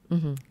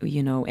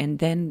 And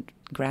then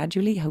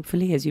gradually,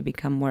 hopefully, as you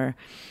become more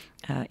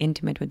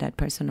intimate with that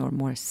person or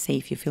more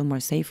safe, you feel more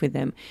safe with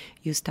them,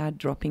 you start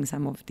dropping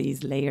some of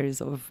these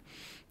layers of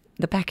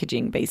the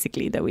packaging,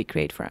 basically, that we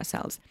create for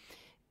ourselves.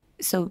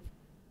 So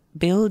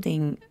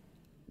building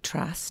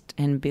trust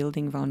and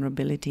building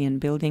vulnerability and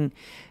building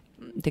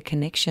the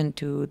connection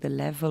to the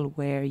level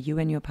where you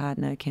and your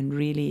partner can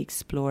really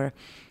explore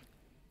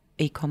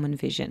a common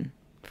vision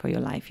for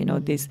your life. You know,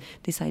 this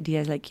idea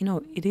is like, you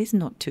know, it is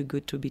not too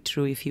good to be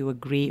true if you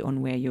agree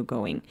on where you're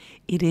going.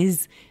 It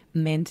is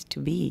meant to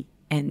be,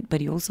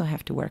 but you also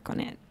have to work on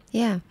it.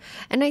 Yeah.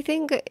 And I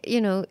think,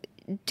 you know,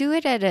 do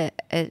it at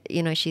a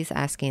you know, she's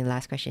asking the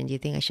last question, do you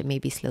think I should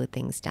maybe slow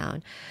things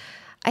down?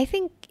 I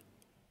think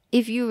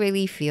if you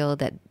really feel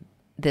that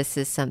this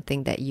is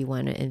something that you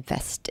want to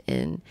invest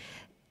in,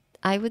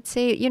 I would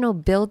say, you know,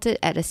 build it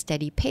at a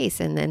steady pace.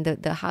 And then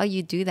the how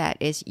you do that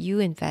is you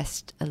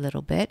invest a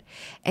little bit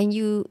and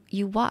you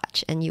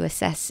watch and you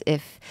assess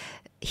if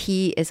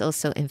he is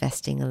also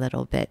investing a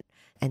little bit.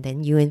 And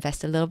then you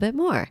invest a little bit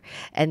more.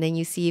 And then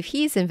you see if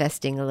he's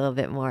investing a little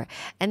bit more.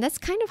 And that's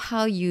kind of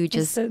how you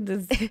just...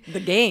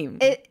 the game.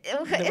 It's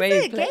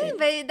a game,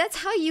 but that's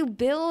how you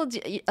build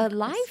a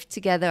life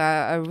together,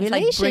 a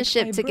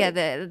relationship like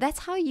together. Brick. That's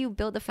how you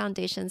build the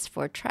foundations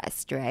for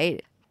trust,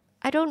 right?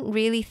 I don't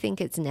really think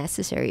it's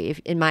necessary,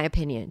 in my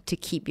opinion, to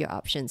keep your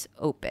options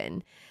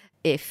open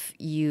if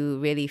you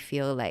really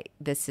feel like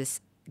this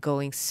is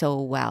going so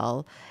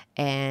well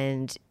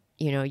and,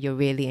 you know, you're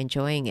really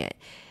enjoying it.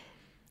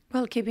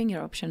 Well, keeping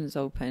your options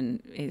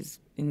open is,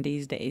 in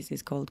these days,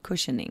 is called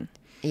cushioning.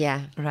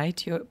 Yeah.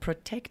 Right? You're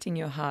protecting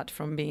your heart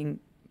from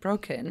being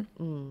broken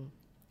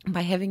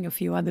by having a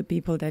few other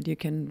people that you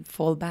can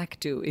fall back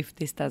to if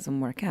this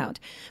doesn't work out.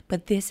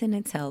 But this in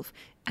itself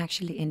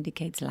actually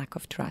indicates lack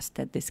of trust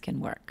that this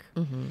can work.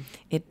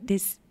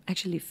 This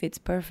actually fits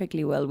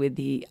perfectly well with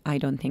the I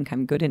don't think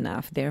I'm good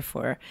enough,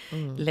 therefore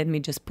let me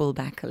just pull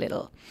back a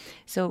little.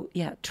 So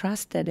yeah,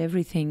 trust that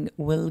everything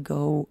will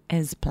go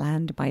as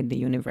planned by the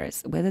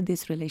universe. Whether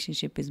this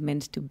relationship is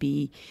meant to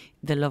be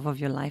the love of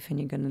your life and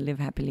you're going to live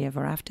happily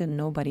ever after,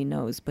 nobody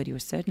knows, but you're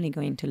certainly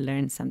going to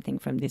learn something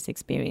from this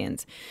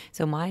experience.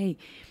 So my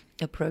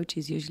approach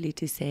is usually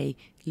to say,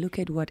 look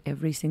at what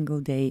every single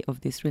day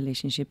of this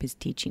relationship is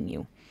teaching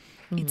you.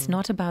 It's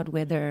not about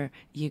whether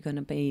you're going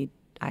to be,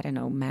 I don't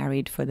know,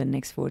 married for the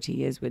next 40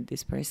 years with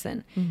this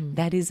person.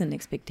 That is an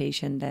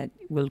expectation that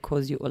will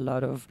cause you a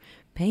lot of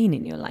pain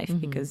in your life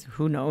because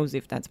who knows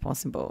if that's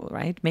possible,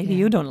 right? Maybe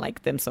you don't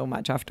like them so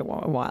much after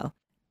a while.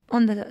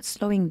 On the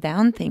slowing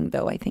down thing,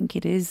 though, I think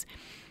it is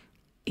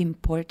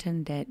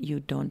important that you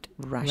don't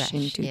rush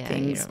into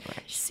things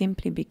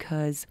simply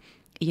because,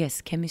 yes,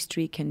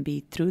 chemistry can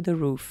be through the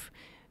roof,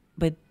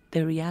 but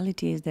the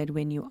reality is that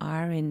when you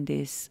are in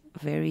this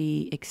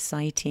very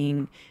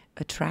exciting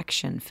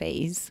attraction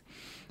phase,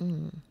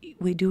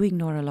 we do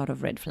ignore a lot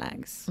of red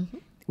flags.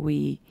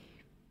 We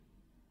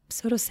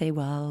sort of say,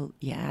 well,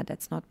 yeah,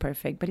 that's not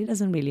perfect, but it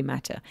doesn't really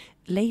matter.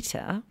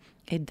 Later,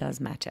 it does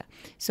matter.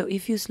 So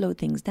if you slow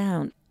things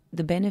down,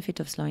 the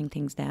benefit of slowing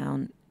things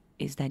down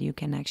is that you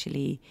can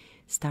actually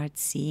start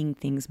seeing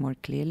things more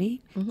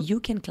clearly. You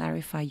can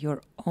clarify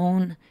your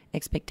own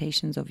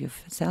expectations of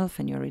yourself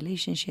and your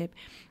relationship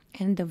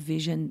and the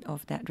vision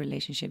of that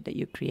relationship that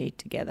you create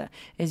together.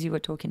 As you were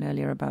talking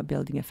earlier about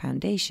building a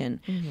foundation,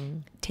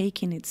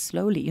 taking it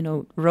slowly. You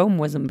know, Rome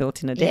wasn't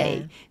built in a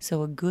day.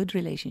 So a good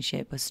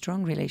relationship, a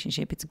strong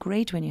relationship, it's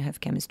great when you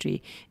have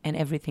chemistry and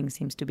everything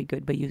seems to be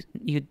good, but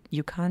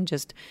you can't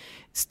just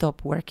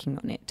stop working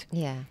on it.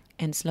 Yeah.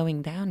 And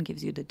slowing down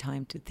gives you the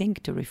time to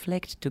think, to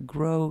reflect, to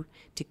grow,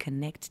 to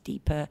connect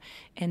deeper,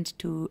 and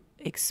to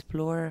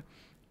explore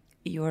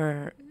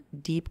your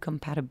deep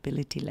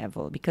compatibility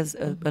level. Because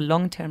a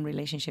long-term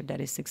relationship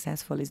that is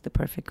successful is the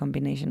perfect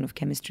combination of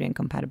chemistry and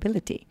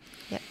compatibility.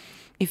 Yep.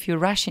 If you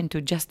rush into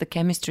just the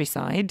chemistry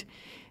side,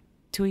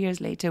 2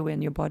 years later,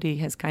 when your body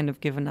has kind of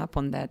given up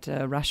on that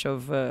rush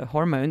of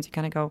hormones, you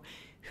kind of go,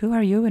 who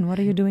are you and what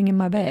are you doing in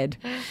my bed?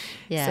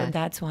 So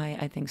that's why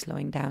I think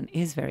slowing down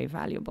is very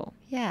valuable.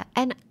 Yeah.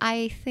 And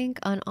I think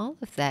on all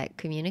of that,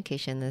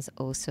 communication is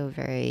also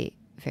very,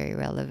 very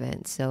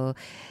relevant. So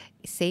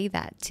say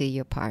that to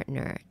your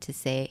partner, to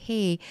say,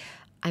 hey,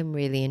 I'm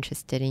really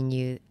interested in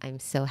you. I'm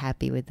so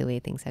happy with the way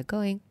things are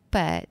going.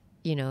 But,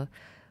 you know,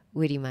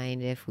 would you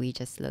mind if we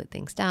just slow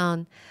things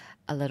down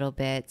a little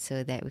bit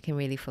so that we can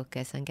really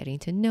focus on getting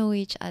to know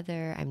each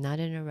other? I'm not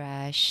in a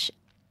rush.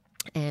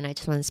 And I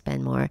just want to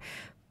spend more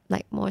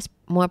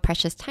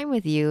precious time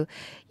with you,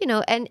 you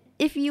know. And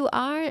if you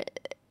are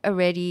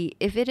already,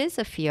 if it is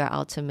a fear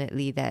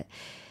ultimately that,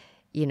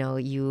 you know,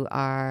 you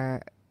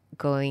are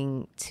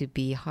going to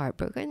be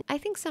heartbroken, I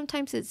think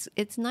sometimes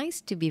it's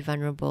nice to be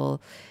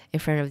vulnerable in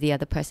front of the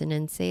other person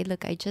and say,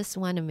 look, I just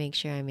want to make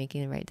sure I'm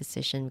making the right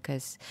decision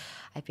because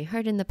I've been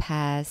hurt in the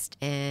past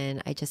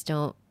and I just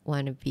don't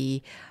want to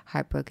be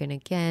heartbroken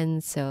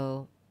again.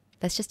 So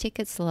let's just take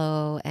it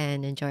slow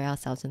and enjoy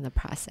ourselves in the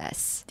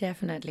process.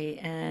 Definitely.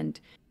 And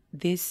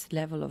this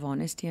level of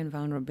honesty and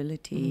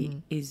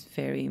vulnerability is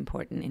very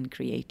important in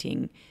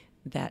creating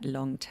that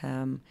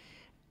long-term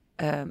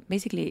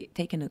basically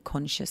taken a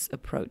conscious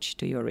approach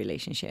to your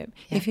relationship.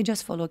 Yeah. If you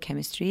just follow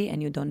chemistry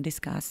and you don't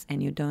discuss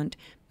and you don't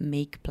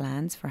make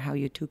plans for how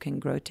you two can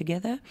grow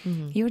together,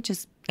 you're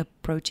just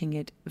approaching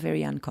it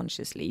very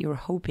unconsciously. You're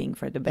hoping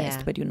for the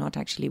best, but you're not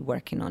actually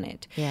working on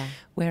it. Yeah.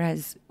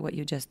 Whereas what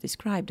you just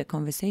described, a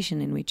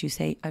conversation in which you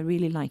say, I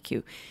really like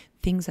you.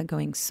 Things are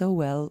going so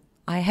well.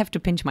 I have to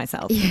pinch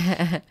myself.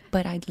 Yeah.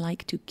 But I'd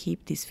like to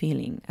keep this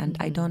feeling, and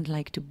I don't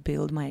like to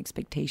build my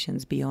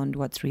expectations beyond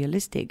what's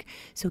realistic.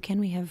 So can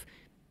we have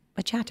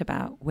a chat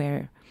about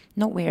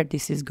not where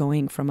this is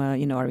going from are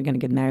we going to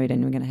get married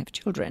and we're going to have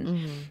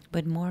children,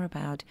 but more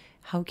about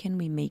how can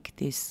we make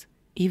this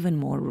even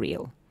more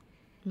real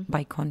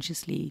by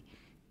consciously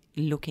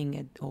looking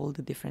at all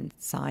the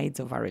different sides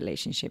of our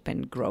relationship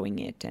and growing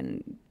it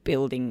and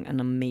building an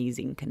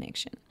amazing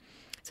connection.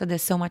 So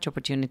there's so much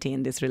opportunity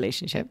in this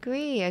relationship.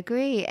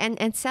 Agree.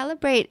 And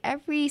celebrate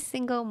every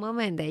single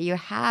moment that you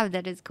have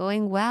that is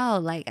going well.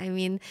 Like, I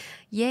mean,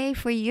 yay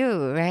for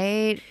you,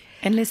 right?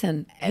 And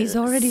listen, he's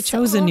already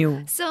chosen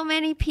you. So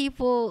many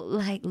people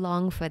like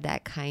long for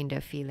that kind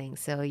of feeling.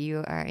 So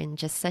you are in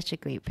just such a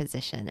great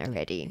position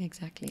already.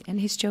 Exactly. And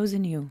he's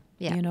chosen you.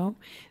 Yeah.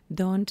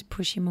 Don't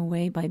push him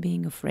away by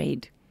being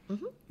afraid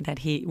that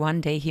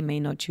one day he may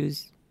not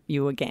choose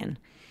you again.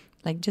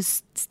 Like,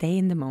 just stay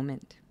in the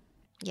moment.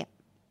 Yeah.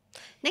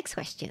 Next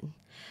question.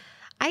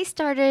 I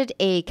started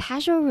a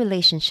casual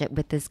relationship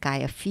with this guy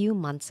a few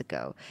months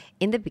ago.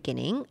 In the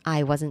beginning,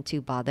 I wasn't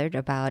too bothered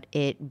about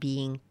it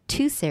being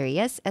too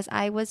serious, as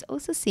I was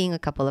also seeing a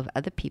couple of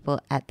other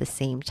people at the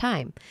same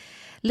time.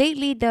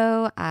 Lately,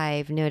 though,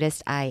 I've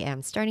noticed I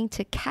am starting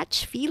to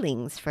catch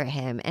feelings for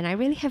him, and I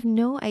really have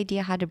no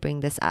idea how to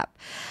bring this up.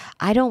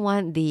 I don't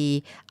want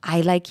the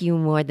I like you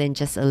more than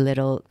just a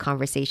little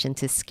conversation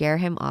to scare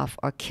him off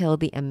or kill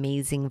the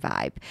amazing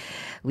vibe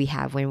we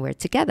have when we're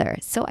together.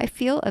 So I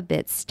feel a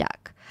bit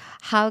stuck.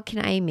 How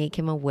can I make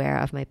him aware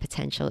of my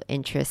potential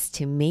interest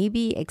to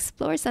maybe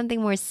explore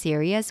something more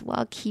serious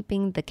while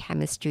keeping the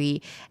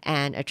chemistry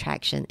and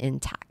attraction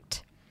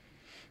intact?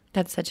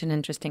 That's such an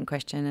interesting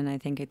question, and I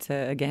think it's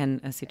again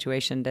a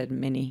situation that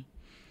many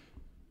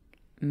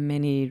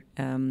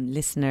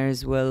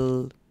listeners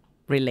will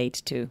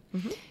relate to.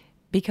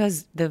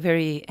 Because the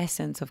very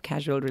essence of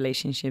casual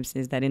relationships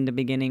is that in the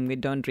beginning we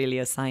don't really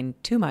assign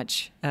too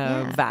much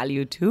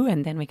value to,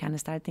 and then we kind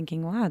of start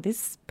thinking, wow,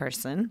 this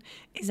person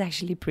is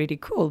actually pretty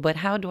cool, but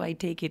how do I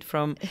take it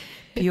from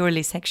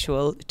purely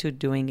sexual to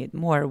doing it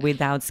more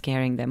without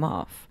scaring them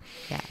off?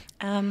 Yeah.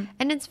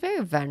 And it's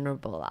very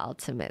vulnerable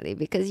ultimately,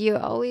 because you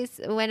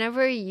always,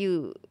 whenever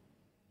you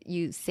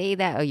say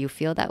that or you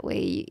feel that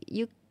way,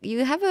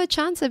 you have a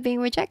chance of being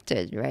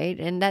rejected, right?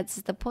 And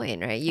that's the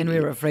point, right? And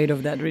we're afraid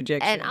of that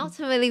rejection. And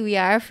ultimately, we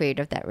are afraid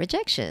of that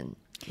rejection.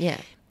 Yeah.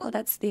 Well,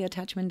 that's the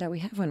attachment that we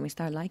have when we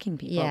start liking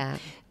people. Yeah.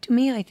 To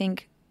me, I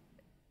think,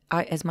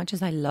 as much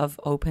as I love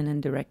open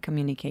and direct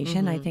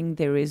communication, I think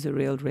there is a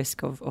real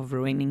risk of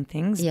ruining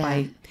things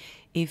by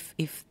if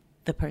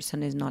the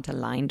person is not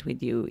aligned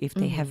with you, if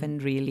they haven't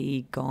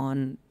really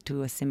gone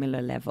to a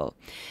similar level.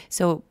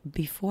 So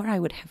before I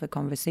would have a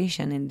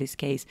conversation in this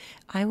case,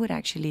 I would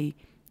actually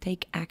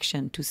take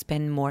action to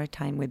spend more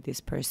time with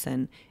this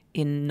person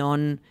in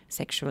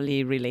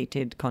non-sexually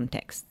related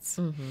contexts.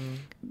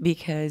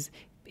 Because,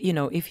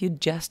 if you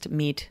just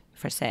meet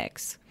for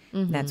sex,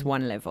 that's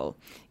one level.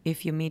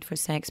 If you meet for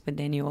sex, but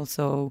then you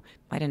also,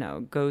 I don't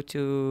know, go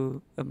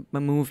to a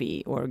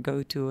movie or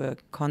go to a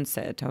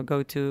concert or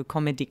go to a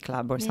comedy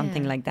club or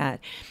something like that,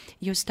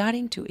 you're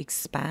starting to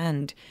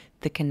expand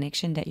the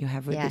connection that you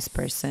have with this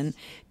person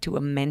to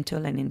a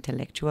mental and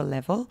intellectual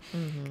level.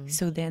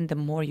 So then the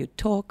more you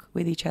talk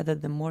with each other,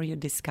 the more you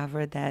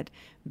discover that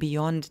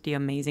beyond the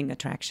amazing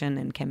attraction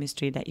and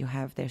chemistry that you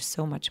have, there's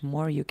so much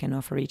more you can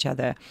offer each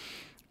other.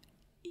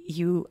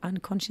 You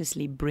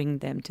unconsciously bring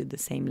them to the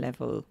same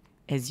level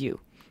as you,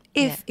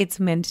 if it's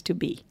meant to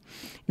be.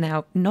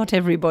 Now, not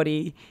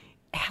everybody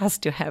has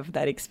to have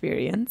that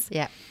experience.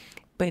 Yeah.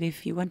 But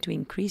if you want to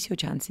increase your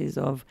chances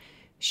of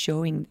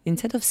showing,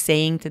 instead of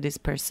saying to this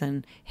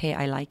person, hey,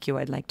 I like you,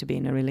 I'd like to be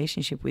in a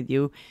relationship with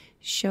you,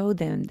 show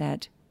them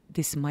that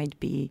this might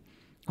be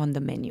on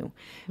the menu.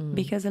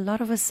 Because a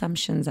lot of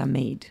assumptions are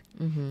made.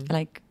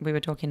 Like we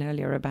were talking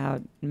earlier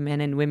about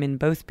men and women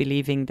both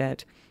believing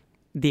that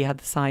the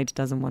other side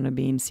doesn't want to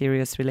be in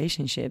serious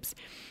relationships.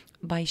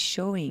 By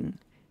showing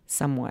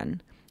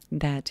someone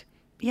that,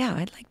 yeah,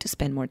 I'd like to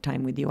spend more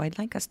time with you. I'd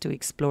like us to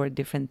explore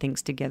different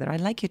things together.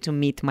 I'd like you to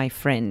meet my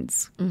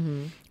friends,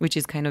 which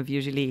is kind of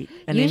usually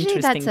an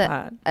interesting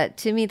part.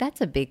 To me,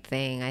 that's a big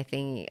thing. I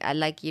think I'd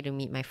like you to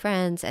meet my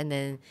friends and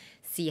then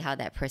see how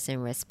that person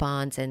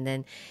responds. And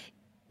then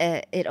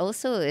it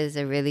also is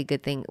a really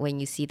good thing when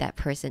you see that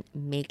person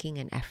making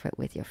an effort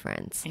with your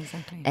friends.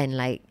 Exactly.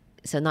 And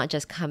so not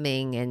just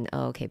coming and,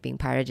 being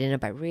part of dinner,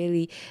 but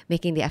really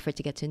making the effort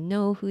to get to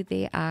know who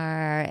they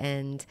are.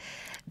 And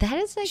that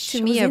is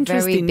to me, a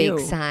very big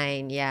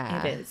sign.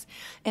 Yeah. It is.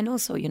 And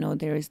also,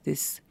 there is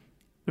this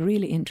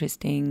really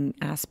interesting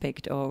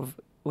aspect of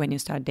when you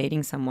start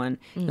dating someone,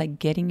 like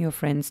getting your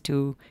friends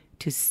to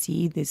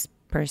see this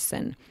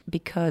person,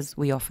 because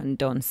we often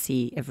don't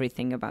see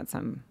everything about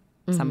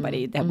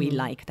somebody that we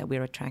like, that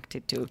we're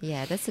attracted to.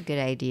 Yeah, that's a good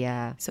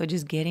idea. So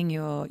just getting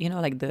your,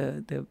 like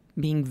the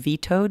being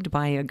vetoed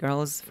by a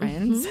girl's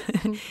friends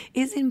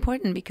is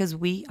important, because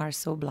we are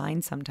so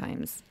blind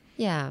sometimes.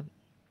 Yeah.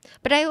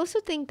 But I also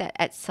think that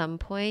at some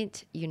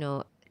point,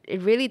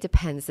 it really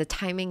depends. The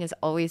timing is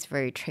always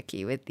very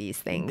tricky with these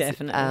things.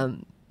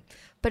 Definitely.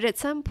 But at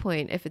some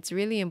point, if it's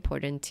really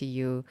important to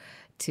you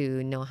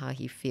to know how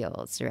he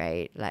feels,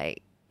 right?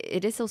 Like,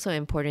 it is also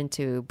important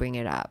to bring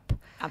it up.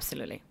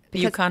 Absolutely.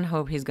 Because you can't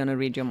hope he's going to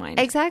read your mind.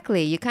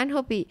 Exactly. You can't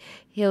hope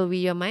he'll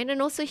read your mind.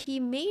 And also, he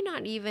may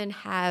not even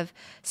have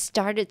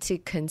started to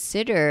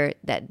consider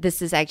that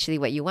this is actually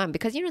what you want.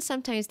 Because,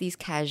 sometimes these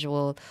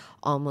casual,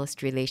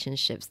 almost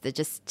relationships, they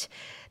just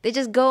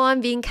go on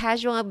being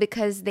casual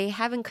because they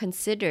haven't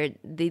considered,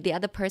 the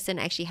other person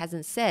actually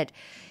hasn't said,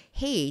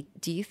 hey,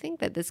 do you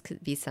think that this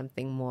could be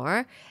something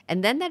more?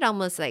 And then that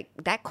almost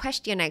that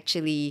question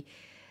actually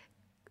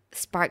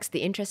sparks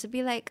the interest to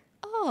be like,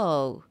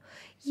 oh,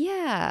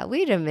 yeah,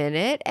 wait a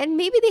minute. And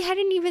maybe they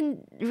hadn't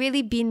even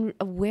really been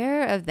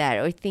aware of that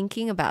or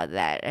thinking about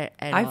that at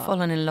I've all.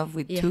 fallen in love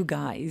with two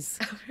guys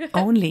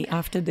only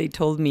after they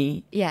told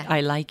me, I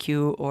like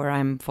you, or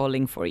I'm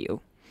falling for you.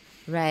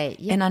 Right.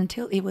 Yeah. And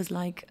until it was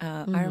I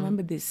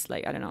remember this,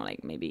 I don't know,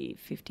 maybe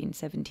 15,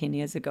 17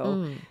 years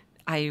ago,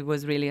 I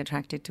was really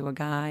attracted to a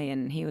guy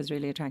and he was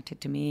really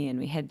attracted to me. And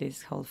we had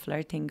this whole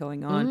flirting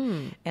going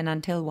on. And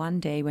until one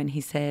day when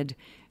he said,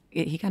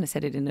 he kind of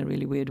said it in a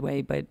really weird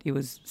way, but it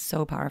was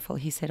so powerful.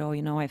 He said, oh,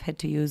 I've had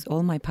to use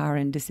all my power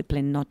and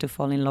discipline not to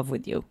fall in love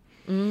with you.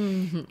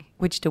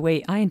 Which the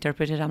way I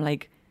interpret it, I'm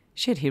like,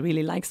 shit, he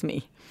really likes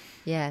me.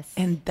 Yes.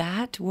 And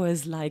that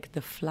was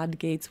the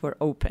floodgates were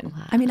open.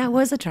 Wow. I mean, I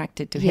was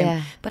attracted to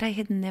him, but I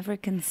had never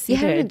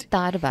considered. You hadn't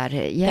thought about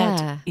it,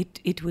 that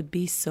it would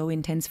be so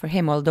intense for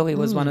him, although it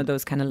was one of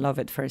those kind of love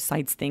at first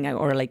sights thing,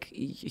 or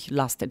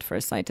lust at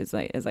first sight,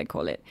 as I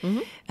call it.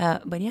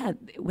 But yeah,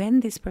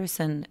 when this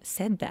person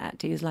said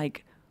that, it was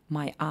like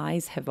my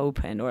eyes have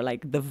opened, or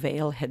the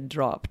veil had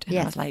dropped. And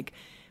I was like,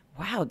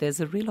 wow, there's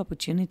a real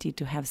opportunity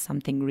to have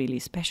something really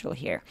special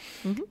here.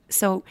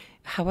 So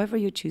however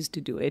you choose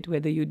to do it,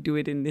 whether you do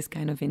it in this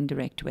kind of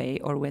indirect way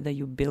or whether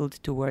you build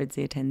towards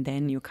it and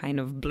then you kind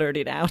of blurt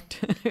it out.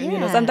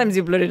 Sometimes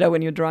you blurt it out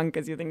when you're drunk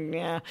because you think,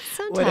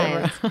 sometimes.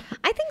 Whatever.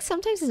 I think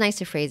sometimes it's nice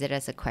to phrase it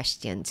as a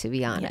question, to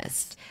be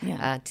honest. Yes.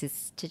 Yeah.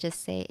 To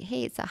just say,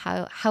 hey, so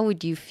how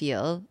would you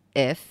feel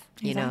if,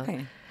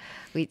 exactly.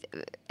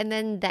 And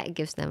then that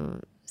gives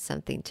them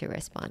something to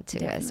respond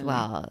to as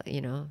well,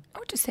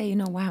 Or to say,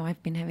 wow,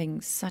 I've been having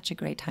such a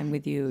great time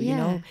with you.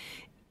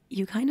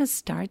 You kind of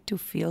start to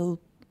feel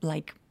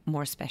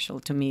more special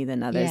to me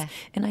than others. Yeah.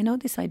 And I know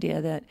this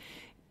idea that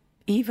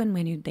even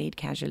when you date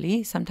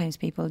casually, sometimes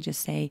people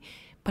just say,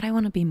 but I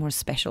want to be more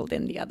special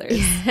than the others.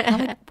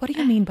 I'm like, what do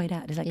you mean by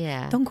that?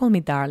 It's don't call me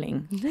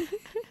darling.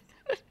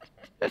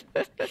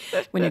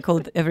 When you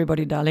call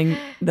everybody darling,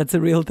 that's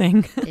a real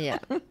thing. Yeah.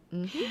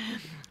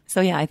 So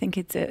yeah, I think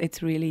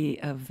it's really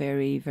a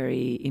very,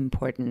 very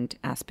important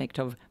aspect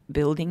of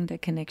building the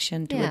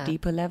connection to a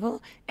deeper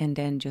level, and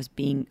then just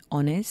being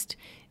honest,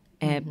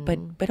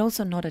 but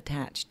also not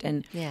attached,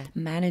 and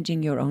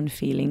managing your own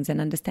feelings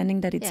and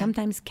understanding that it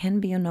sometimes can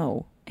be a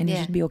no, and you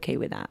should be okay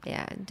with that.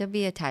 Yeah, don't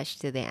be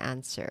attached to the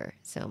answer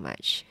so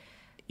much.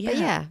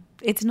 Yeah.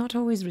 But it's not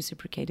always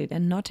reciprocated,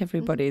 and not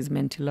everybody is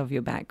meant to love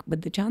you back.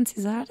 But the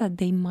chances are that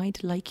they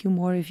might like you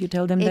more if you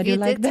tell them that you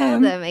like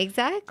them. Tell them,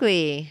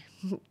 exactly.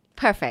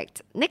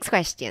 Perfect. Next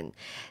question.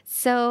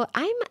 So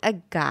I'm a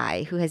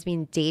guy who has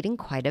been dating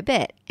quite a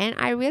bit, and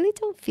I really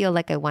don't feel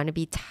like I want to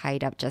be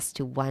tied up just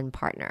to one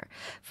partner.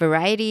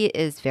 Variety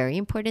is very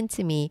important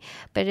to me,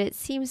 but it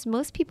seems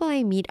most people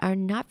I meet are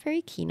not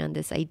very keen on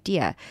this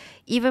idea.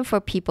 Even for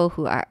people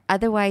who are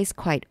otherwise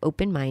quite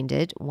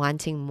open-minded,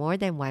 wanting more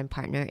than one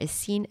partner is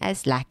seen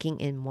as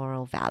lacking in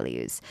moral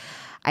values.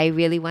 I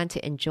really want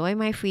to enjoy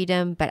my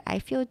freedom, but I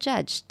feel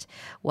judged.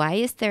 Why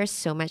is there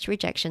so much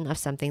rejection of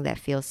something that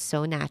feels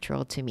so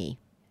natural to me?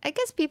 I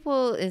guess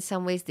people, in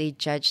some ways, they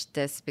judge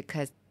this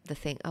because they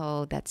think,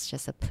 oh, that's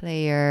just a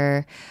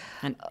player.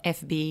 An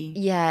FB.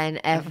 Yeah, an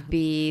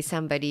FB,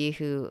 somebody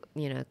who,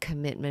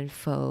 commitment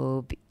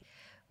phobe.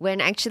 When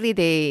actually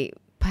they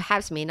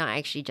perhaps may not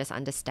actually just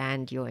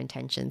understand your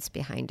intentions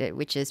behind it,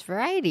 which is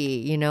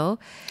variety, And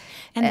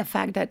the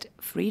fact that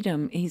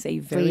freedom is a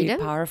very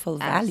powerful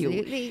value.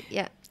 Absolutely,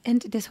 yeah.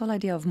 And this whole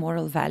idea of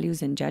moral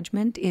values and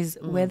judgment is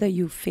whether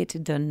you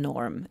fit the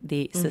norm,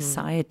 the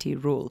society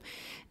rule.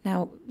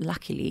 Now,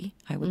 luckily,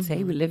 I would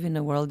say we live in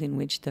a world in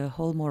which the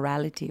whole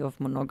morality of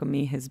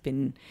monogamy has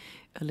been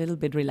a little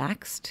bit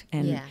relaxed.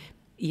 And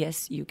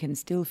yes, you can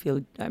still feel,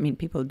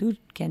 people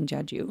can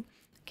judge you,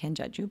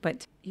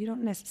 but you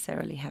don't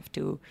necessarily have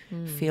to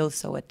feel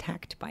so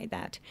attacked by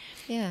that.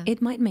 Yeah.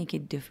 It might make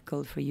it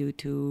difficult for you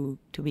to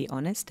be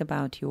honest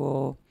about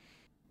your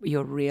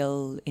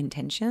real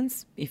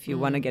intentions if you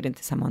want to get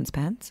into someone's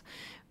pants.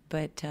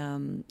 But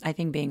I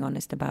think being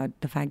honest about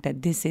the fact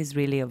that this is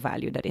really a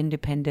value, that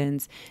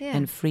independence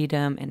and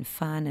freedom and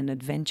fun and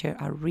adventure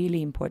are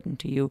really important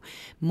to you,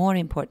 more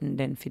important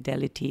than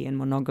fidelity and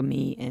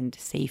monogamy and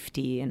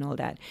safety and all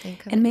that.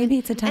 And maybe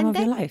it's a time of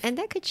your life. And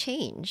that could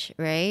change,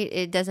 right?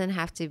 It doesn't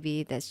have to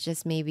be, that's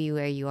just maybe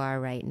where you are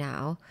right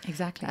now.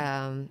 Exactly.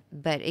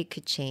 But it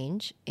could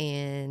change,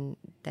 and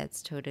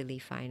that's totally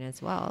fine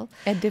as well.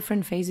 At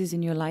different phases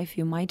in your life,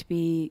 you might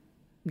be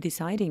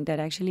deciding that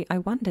actually I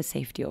want the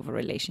safety of a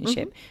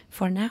relationship.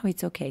 For now,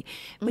 it's okay.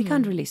 We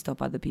can't really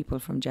stop other people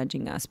from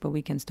judging us, but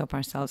we can stop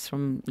ourselves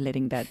from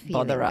letting that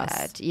bother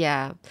us.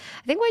 Yeah.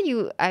 I think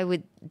I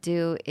would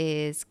do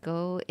is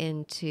go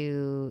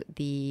into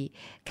the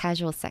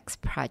Casual Sex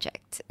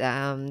Project.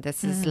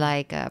 This is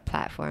like a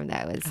platform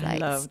that was I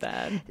love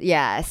that.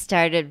 Yeah,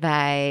 started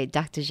by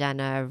Dr.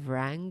 Jana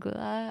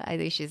Vrangula. I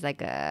think she's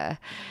like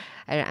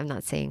I'm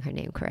not saying her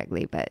name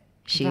correctly, but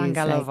she's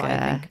Vrangalova, like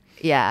I think.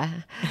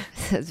 Yeah,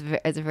 it's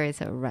a very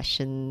sort of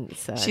Russian.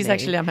 She's name.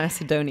 actually a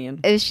Macedonian.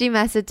 Is she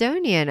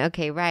Macedonian?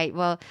 Okay, right.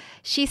 Well,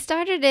 she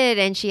started it,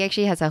 and she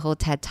actually has a whole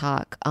TED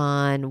Talk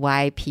on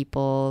why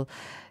people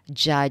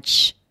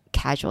judge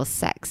casual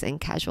sex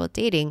and casual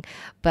dating.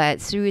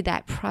 But through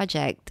that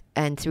project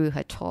and through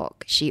her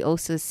talk, she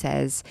also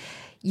says,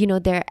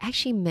 there are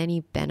actually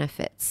many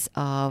benefits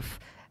of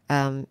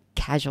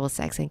casual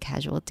sex and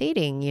casual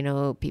dating.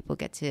 People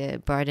get to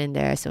broaden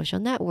their social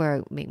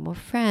network, make more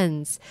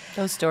friends.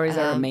 Those stories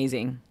are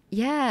amazing.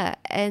 Yeah.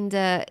 And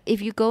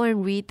if you go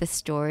and read the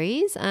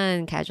stories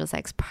on Casual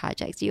Sex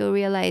Projects, you'll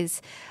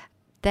realize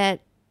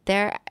that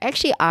there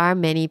actually are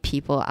many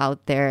people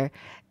out there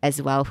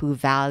as well who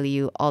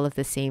value all of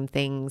the same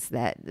things,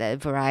 that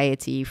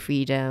variety,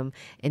 freedom,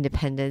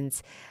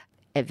 independence,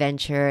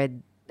 adventure,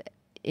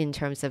 in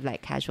terms of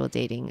like casual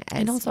dating.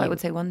 And also, I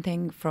would say one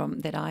thing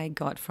that I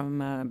got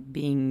from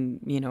being,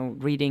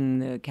 reading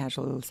the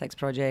Casual Sex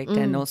Project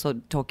and also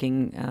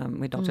talking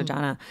with Dr.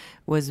 Jana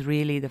was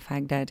really the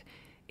fact that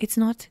it's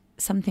not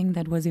something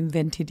that was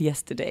invented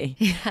yesterday.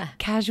 Yeah.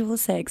 Casual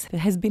sex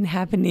has been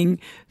happening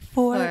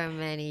for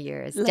many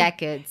years,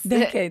 decades.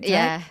 Decades,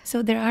 yeah. Right?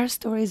 So there are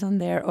stories on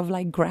there of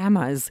like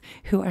grandmas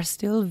who are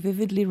still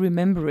vividly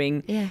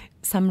remembering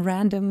some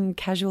random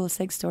casual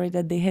sex story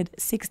that they had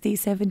 60,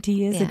 70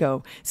 years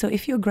ago. So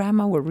if your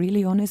grandma were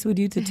really honest with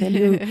you to tell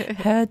you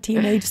her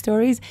teenage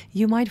stories,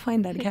 you might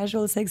find that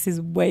casual sex is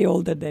way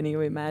older than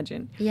you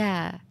imagine.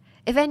 Yeah.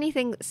 If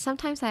anything,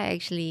 sometimes I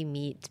actually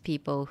meet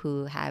people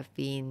who have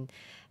been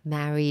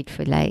married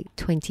for like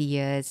 20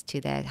 years to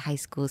their high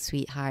school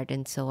sweetheart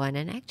and so on.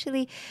 And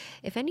actually,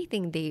 if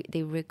anything,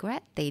 they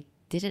regret they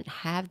didn't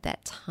have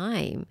that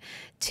time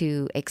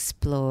to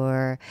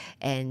explore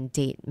and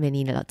date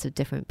lots of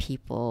different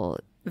people.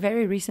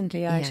 Very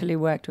recently, I actually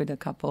worked with a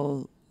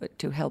couple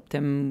to help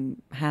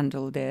them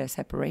handle their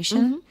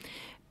separation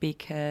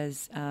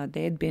because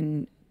they had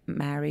been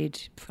married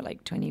for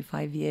like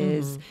 25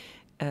 years.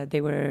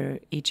 They were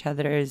each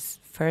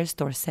other's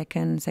first or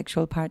second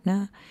sexual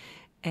partner.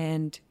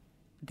 And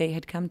they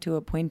had come to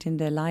a point in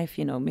their life,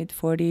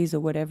 mid-40s or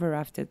whatever,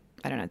 after,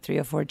 3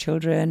 or 4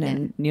 children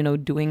and,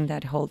 doing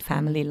that whole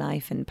family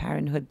life and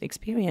parenthood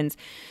experience.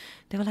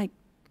 They were like,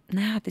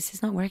 nah, this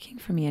is not working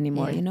for me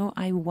anymore.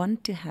 I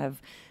want to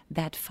have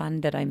that fun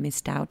that I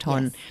missed out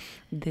on,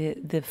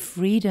 the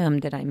freedom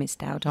that I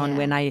missed out on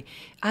when I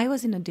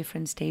was in a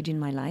different stage in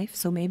my life.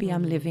 So maybe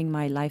I'm living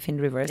my life in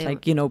reverse.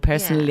 Like,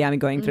 personally, I'm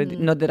going through,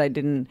 not that I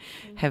didn't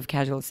have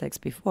casual sex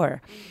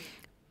before,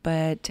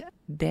 but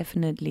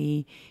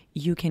definitely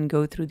you can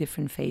go through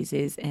different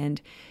phases. And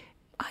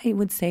I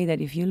would say that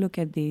if you look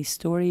at the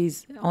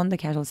stories on the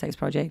Casual Sex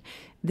Project,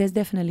 there's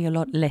definitely a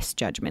lot less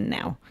judgment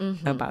now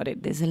about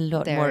it. There's a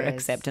lot more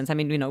acceptance. I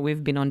mean,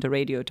 we've been on the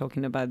radio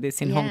talking about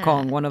this in Hong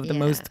Kong, one of the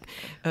most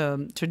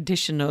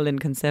traditional and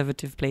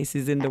conservative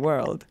places in the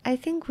world. I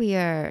think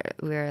we're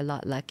a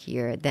lot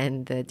luckier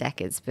than the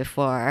decades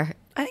before.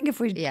 I think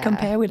if we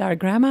compare with our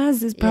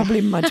grandmas, it's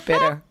probably much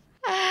better.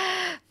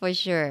 For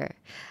sure.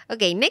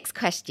 Okay, next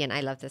question.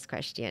 I love this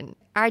question.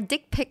 Are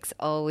dick pics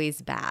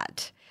always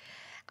bad?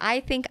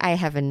 I think I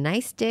have a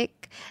nice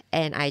dick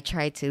and I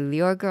try to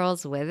lure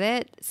girls with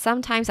it.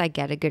 Sometimes I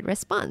get a good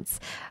response.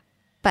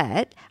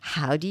 But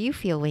how do you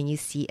feel when you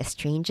see a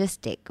stranger's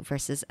dick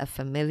versus a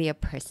familiar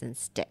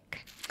person's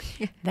dick?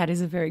 That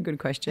is a very good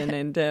question.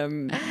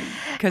 And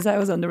because I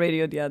was on the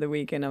radio the other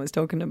week and I was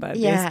talking about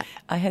this,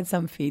 I had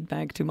some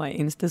feedback to my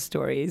Insta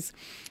stories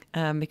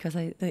because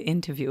the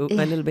interview,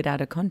 a little bit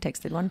out of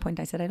context. At one point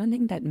I said, I don't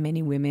think that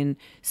many women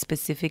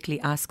specifically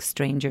ask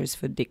strangers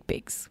for dick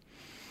pics.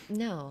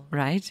 No.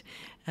 Right?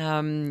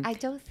 I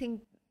don't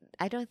think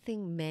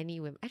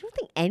many women, I don't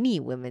think any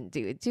women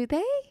do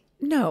they?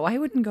 No, I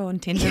wouldn't go on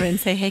Tinder and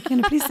say, hey, can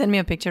you please send me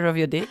a picture of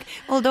your dick?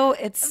 Although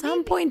at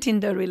some point in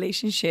the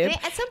relationship...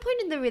 At some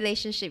point in the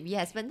relationship,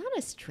 yes, but not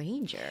a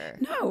stranger.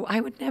 No,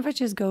 I would never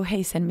just go,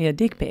 hey, send me a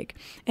dick pic.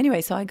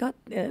 Anyway, so I got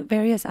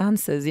various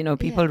answers,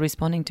 people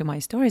responding to my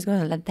stories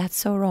going, like, that's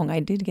so wrong. I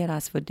did get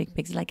asked for dick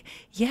pics. Like,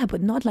 yeah,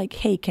 but not like,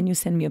 hey, can you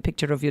send me a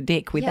picture of your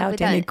dick without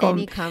any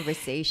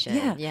conversation.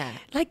 Yeah.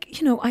 Like,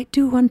 I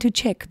do want to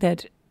check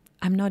that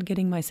I'm not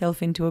getting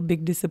myself into a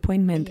big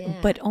disappointment,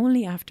 but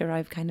only after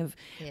I've kind of,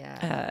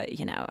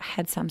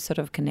 had some sort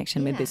of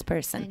connection with this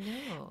person. I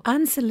know.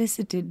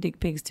 Unsolicited dick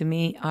pics to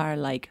me are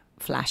like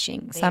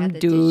flashing. Some the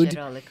dude.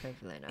 Digital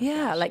equivalent of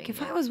flashing, like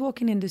if I was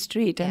walking in the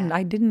street and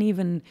I didn't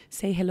even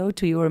say hello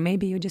to you, or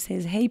maybe you just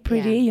says, hey,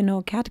 pretty,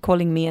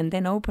 catcalling me, and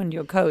then opened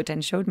your coat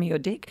and showed me your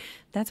dick.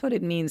 That's what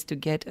it means to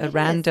get a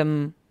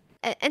random...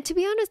 And to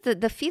be honest,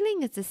 the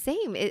feeling is the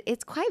same.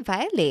 It's quite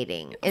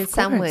violating in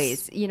some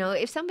ways.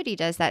 If somebody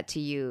does that to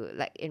you,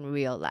 like in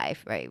real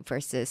life, right?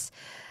 Versus...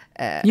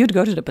 you'd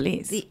go to the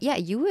police.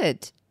 You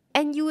would.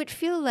 And you would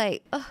feel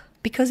like...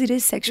 because it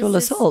is sexual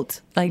assault.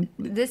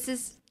 This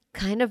is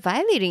kind of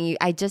violating you.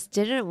 I just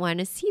didn't want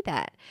to see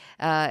that.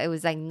 It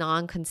was like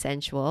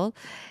non-consensual.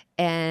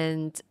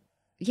 And...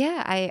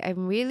 yeah,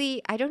 I'm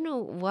really... I don't know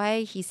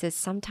why he says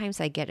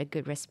sometimes I get a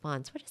good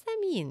response. What does that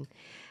mean?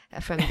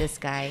 From this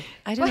guy.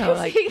 I don't know,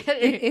 like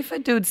if a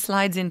dude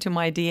slides into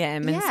my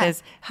DM and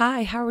says,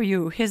 hi, how are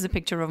you? Here's a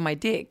picture of my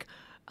dick.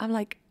 I'm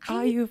like,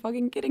 are you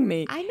fucking kidding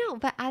me? I know,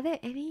 but are there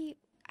any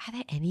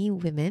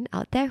women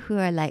out there who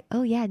are like,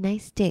 oh yeah,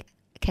 nice dick,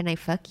 can I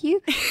fuck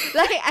you?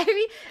 Are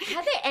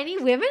there any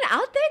women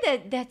out there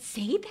that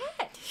say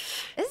that?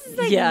 This is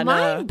like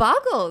mind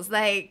boggles.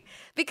 Like,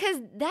 because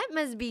that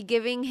must be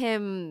giving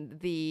him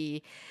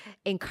the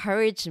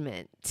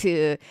encouragement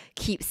to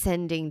keep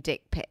sending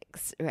dick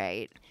pics,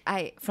 right?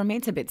 For me,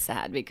 it's a bit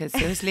sad because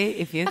seriously,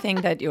 if you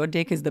think that your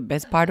dick is the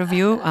best part of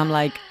you, I'm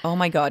like, oh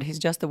my God, he's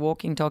just a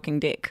walking, talking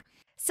dick.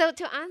 So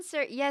to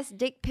answer, yes,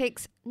 dick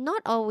pics,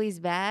 not always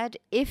bad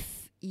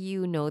if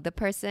you know the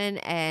person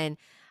and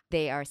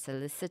they are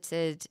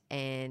solicited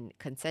and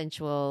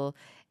consensual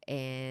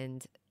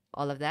and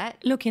all of that.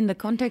 Look, in the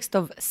context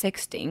of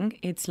sexting,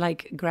 it's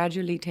like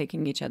gradually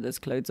taking each other's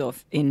clothes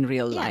off in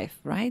real life,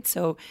 right?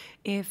 So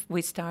if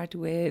we start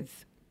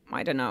with,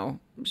 I don't know,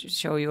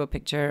 show you a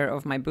picture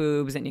of my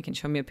boobs and you can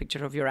show me a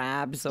picture of your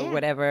abs or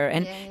whatever.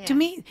 And to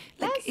me,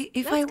 like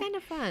that's kind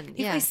of fun.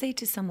 If I say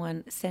to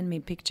someone, send me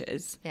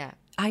pictures,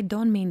 I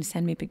don't mean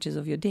send me pictures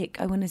of your dick.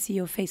 I want to see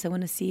your face. I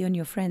want to see you and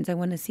your friends. I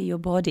want to see your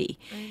body.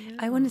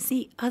 I want to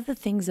see other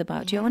things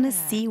about you. I want to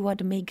see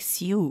what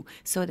makes you,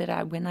 so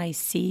that when I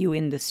see you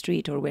in the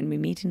street or when we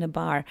meet in a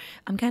bar,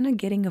 I'm kind of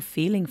getting a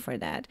feeling for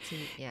that.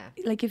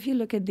 Like if you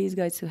look at these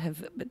guys who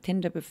have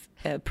Tinder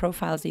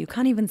profiles that you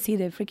can't even see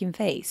their freaking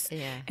face.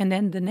 And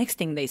then the next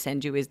thing they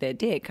send you is their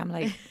dick. I'm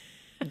like...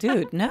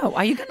 dude, no.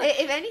 Are you gonna...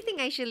 If anything,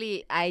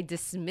 actually, I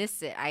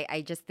dismiss it.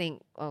 I just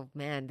think, oh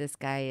man, this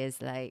guy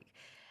is like...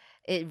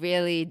 It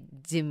really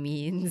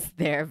demeans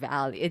their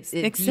value. It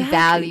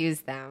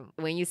devalues them.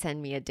 When you send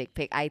me a dick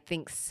pic, I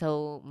think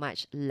so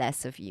much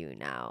less of you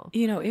now.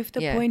 If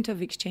the point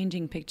of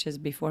exchanging pictures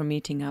before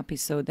meeting up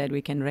is so that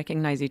we can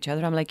recognize each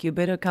other, I'm like, you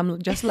better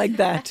come just like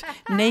that,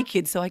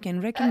 naked, so I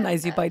can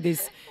recognize you by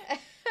this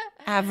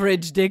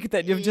average dick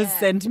that you've just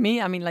sent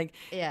me. I mean, like...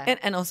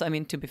 And also, I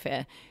mean, to be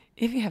fair,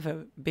 if you have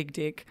a big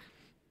dick,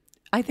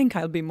 I think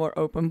I'll be more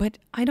open, but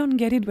I don't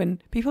get it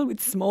when people with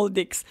small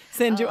dicks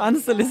send you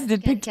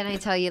unsolicited pictures. Can I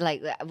tell you,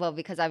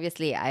 because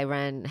obviously I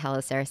ran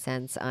Hello Sarah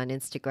Sense on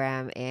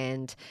Instagram,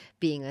 and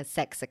being a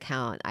sex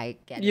account, I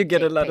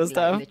get a lot of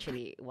stuff.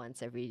 Literally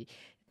once every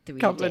 3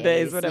 couple of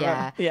days,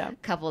 whatever.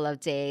 Couple of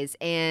days.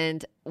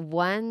 And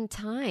one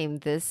time,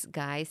 this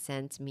guy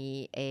sent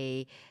me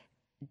a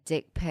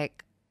dick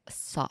pic, a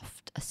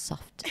soft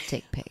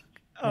dick pic.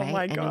 Oh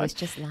my God! And it was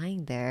just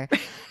lying there,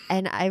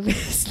 and I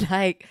was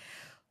like.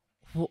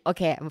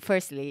 Okay,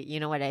 firstly, you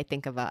know what I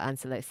think about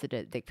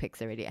unsolicited dick pics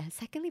already. And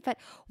secondly, but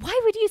why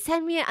would you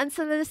send me an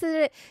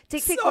unsolicited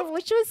dick pic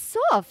which was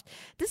soft?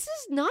 This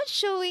is not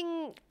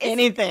showing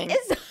anything.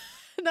 It's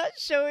not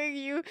showing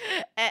you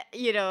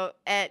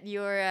at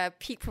your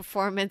peak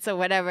performance or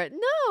whatever.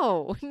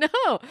 No.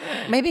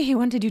 Maybe he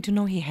wanted you to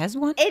know he has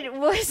one. It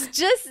was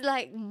just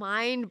like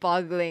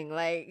mind-boggling,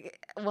 like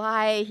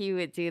why he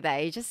would do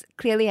that. He just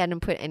clearly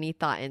hadn't put any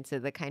thought into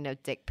the kind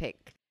of dick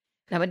pic.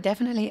 No, but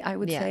definitely I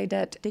would say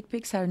that dick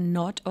pics are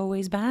not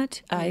always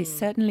bad. I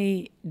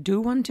certainly do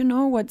want to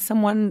know what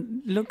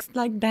someone looks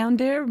like down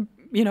there,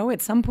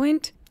 at some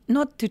point.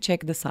 Not to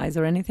check the size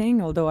or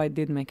anything, although I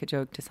did make a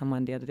joke to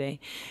someone the other day.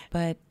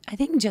 But I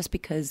think just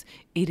because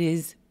it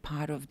is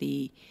part of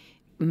the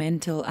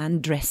mental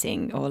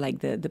undressing, or like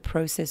the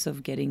process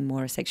of getting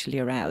more sexually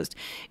aroused.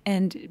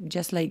 And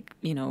just like,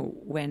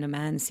 when a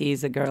man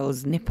sees a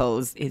girl's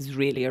nipples is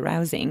really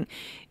arousing,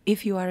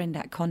 if you are in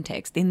that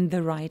context, in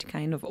the right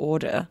kind of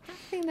order, I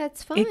think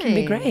that's fine. It can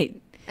be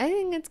great. I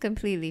think it's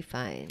completely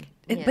fine.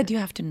 But you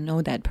have to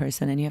know that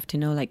person, and you have to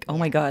know, like, oh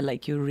my God,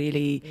 like you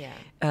really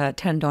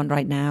turned on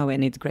right now,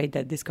 and it's great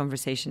that this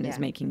conversation is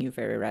making you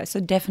very aroused. So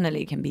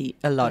definitely it can be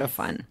a lot of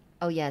fun.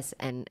 Oh, yes.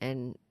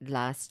 And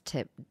last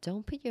tip,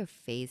 don't put your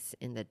face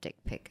in the dick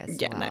pic as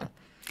well. No.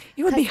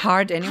 It would be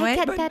hard anyway.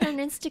 I get that on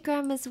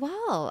Instagram as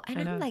well.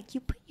 And I'm like,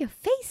 you put your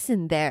face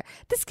in there.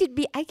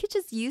 I could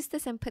just use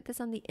this and put this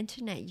on the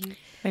internet.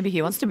 Maybe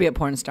he wants to be a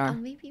porn star.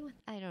 Maybe,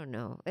 I don't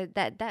know.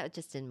 That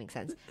just didn't make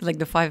sense. Like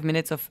the 5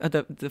 minutes of,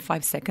 the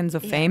 5 seconds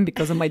of fame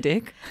because of my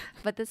dick.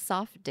 But the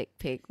soft dick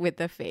pic with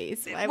the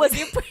face. Why would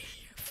you put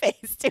your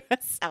face to a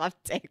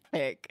soft dick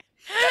pic?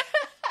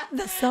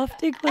 The soft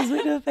dick was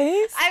with a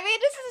face? I mean,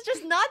 this is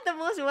just not the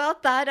most well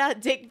thought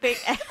out dick pic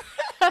ever.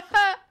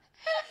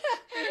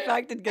 In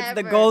fact, it gets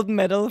the gold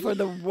medal for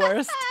the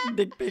worst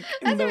dick pic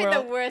in the world.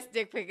 That's the worst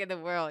dick pic in the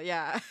world,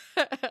 yeah.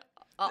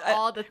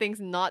 All the things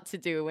not to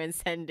do when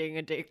sending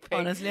a dick pic.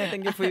 Honestly, I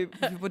think if we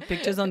put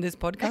pictures on this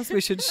podcast,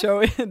 we should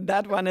show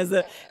that one as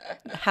a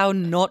how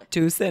not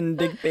to send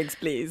dick pics,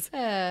 please.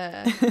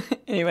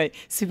 Anyway,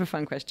 super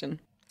fun question.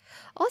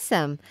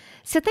 Awesome.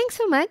 So thanks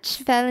so much,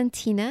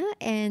 Valentina,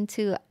 and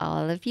to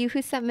all of you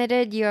who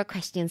submitted your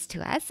questions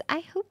to us. I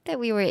hope that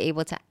we were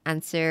able to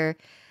answer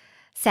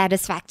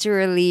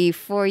satisfactorily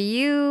for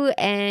you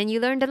and you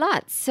learned a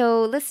lot.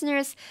 So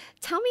listeners,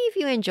 tell me if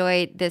you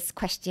enjoyed this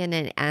question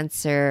and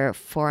answer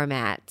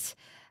format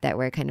that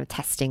we're kind of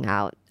testing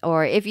out,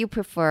 or if you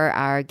prefer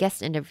our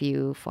guest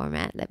interview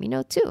format, let me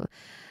know too.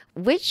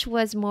 Which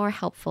was more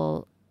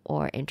helpful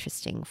or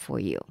interesting for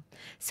you?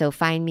 So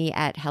find me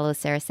at Hello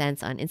Sarah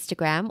Sense on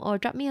Instagram, or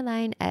drop me a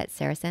line at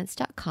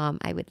sarahsense.com.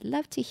 I would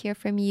love to hear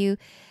from you.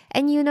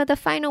 And the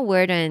final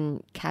word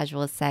on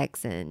casual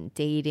sex and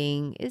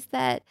dating is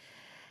that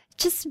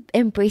just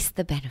embrace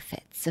the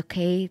benefits,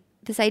 okay?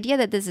 This idea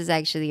that this is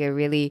actually a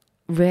really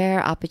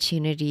rare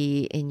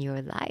opportunity in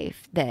your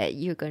life, that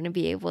you're going to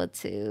be able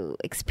to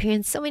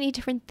experience so many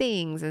different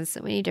things and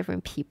so many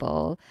different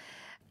people.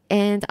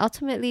 And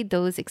ultimately,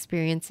 those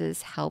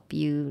experiences help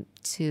you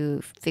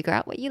to figure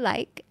out what you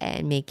like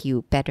and make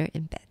you better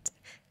in bed.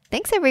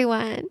 Thanks,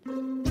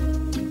 everyone.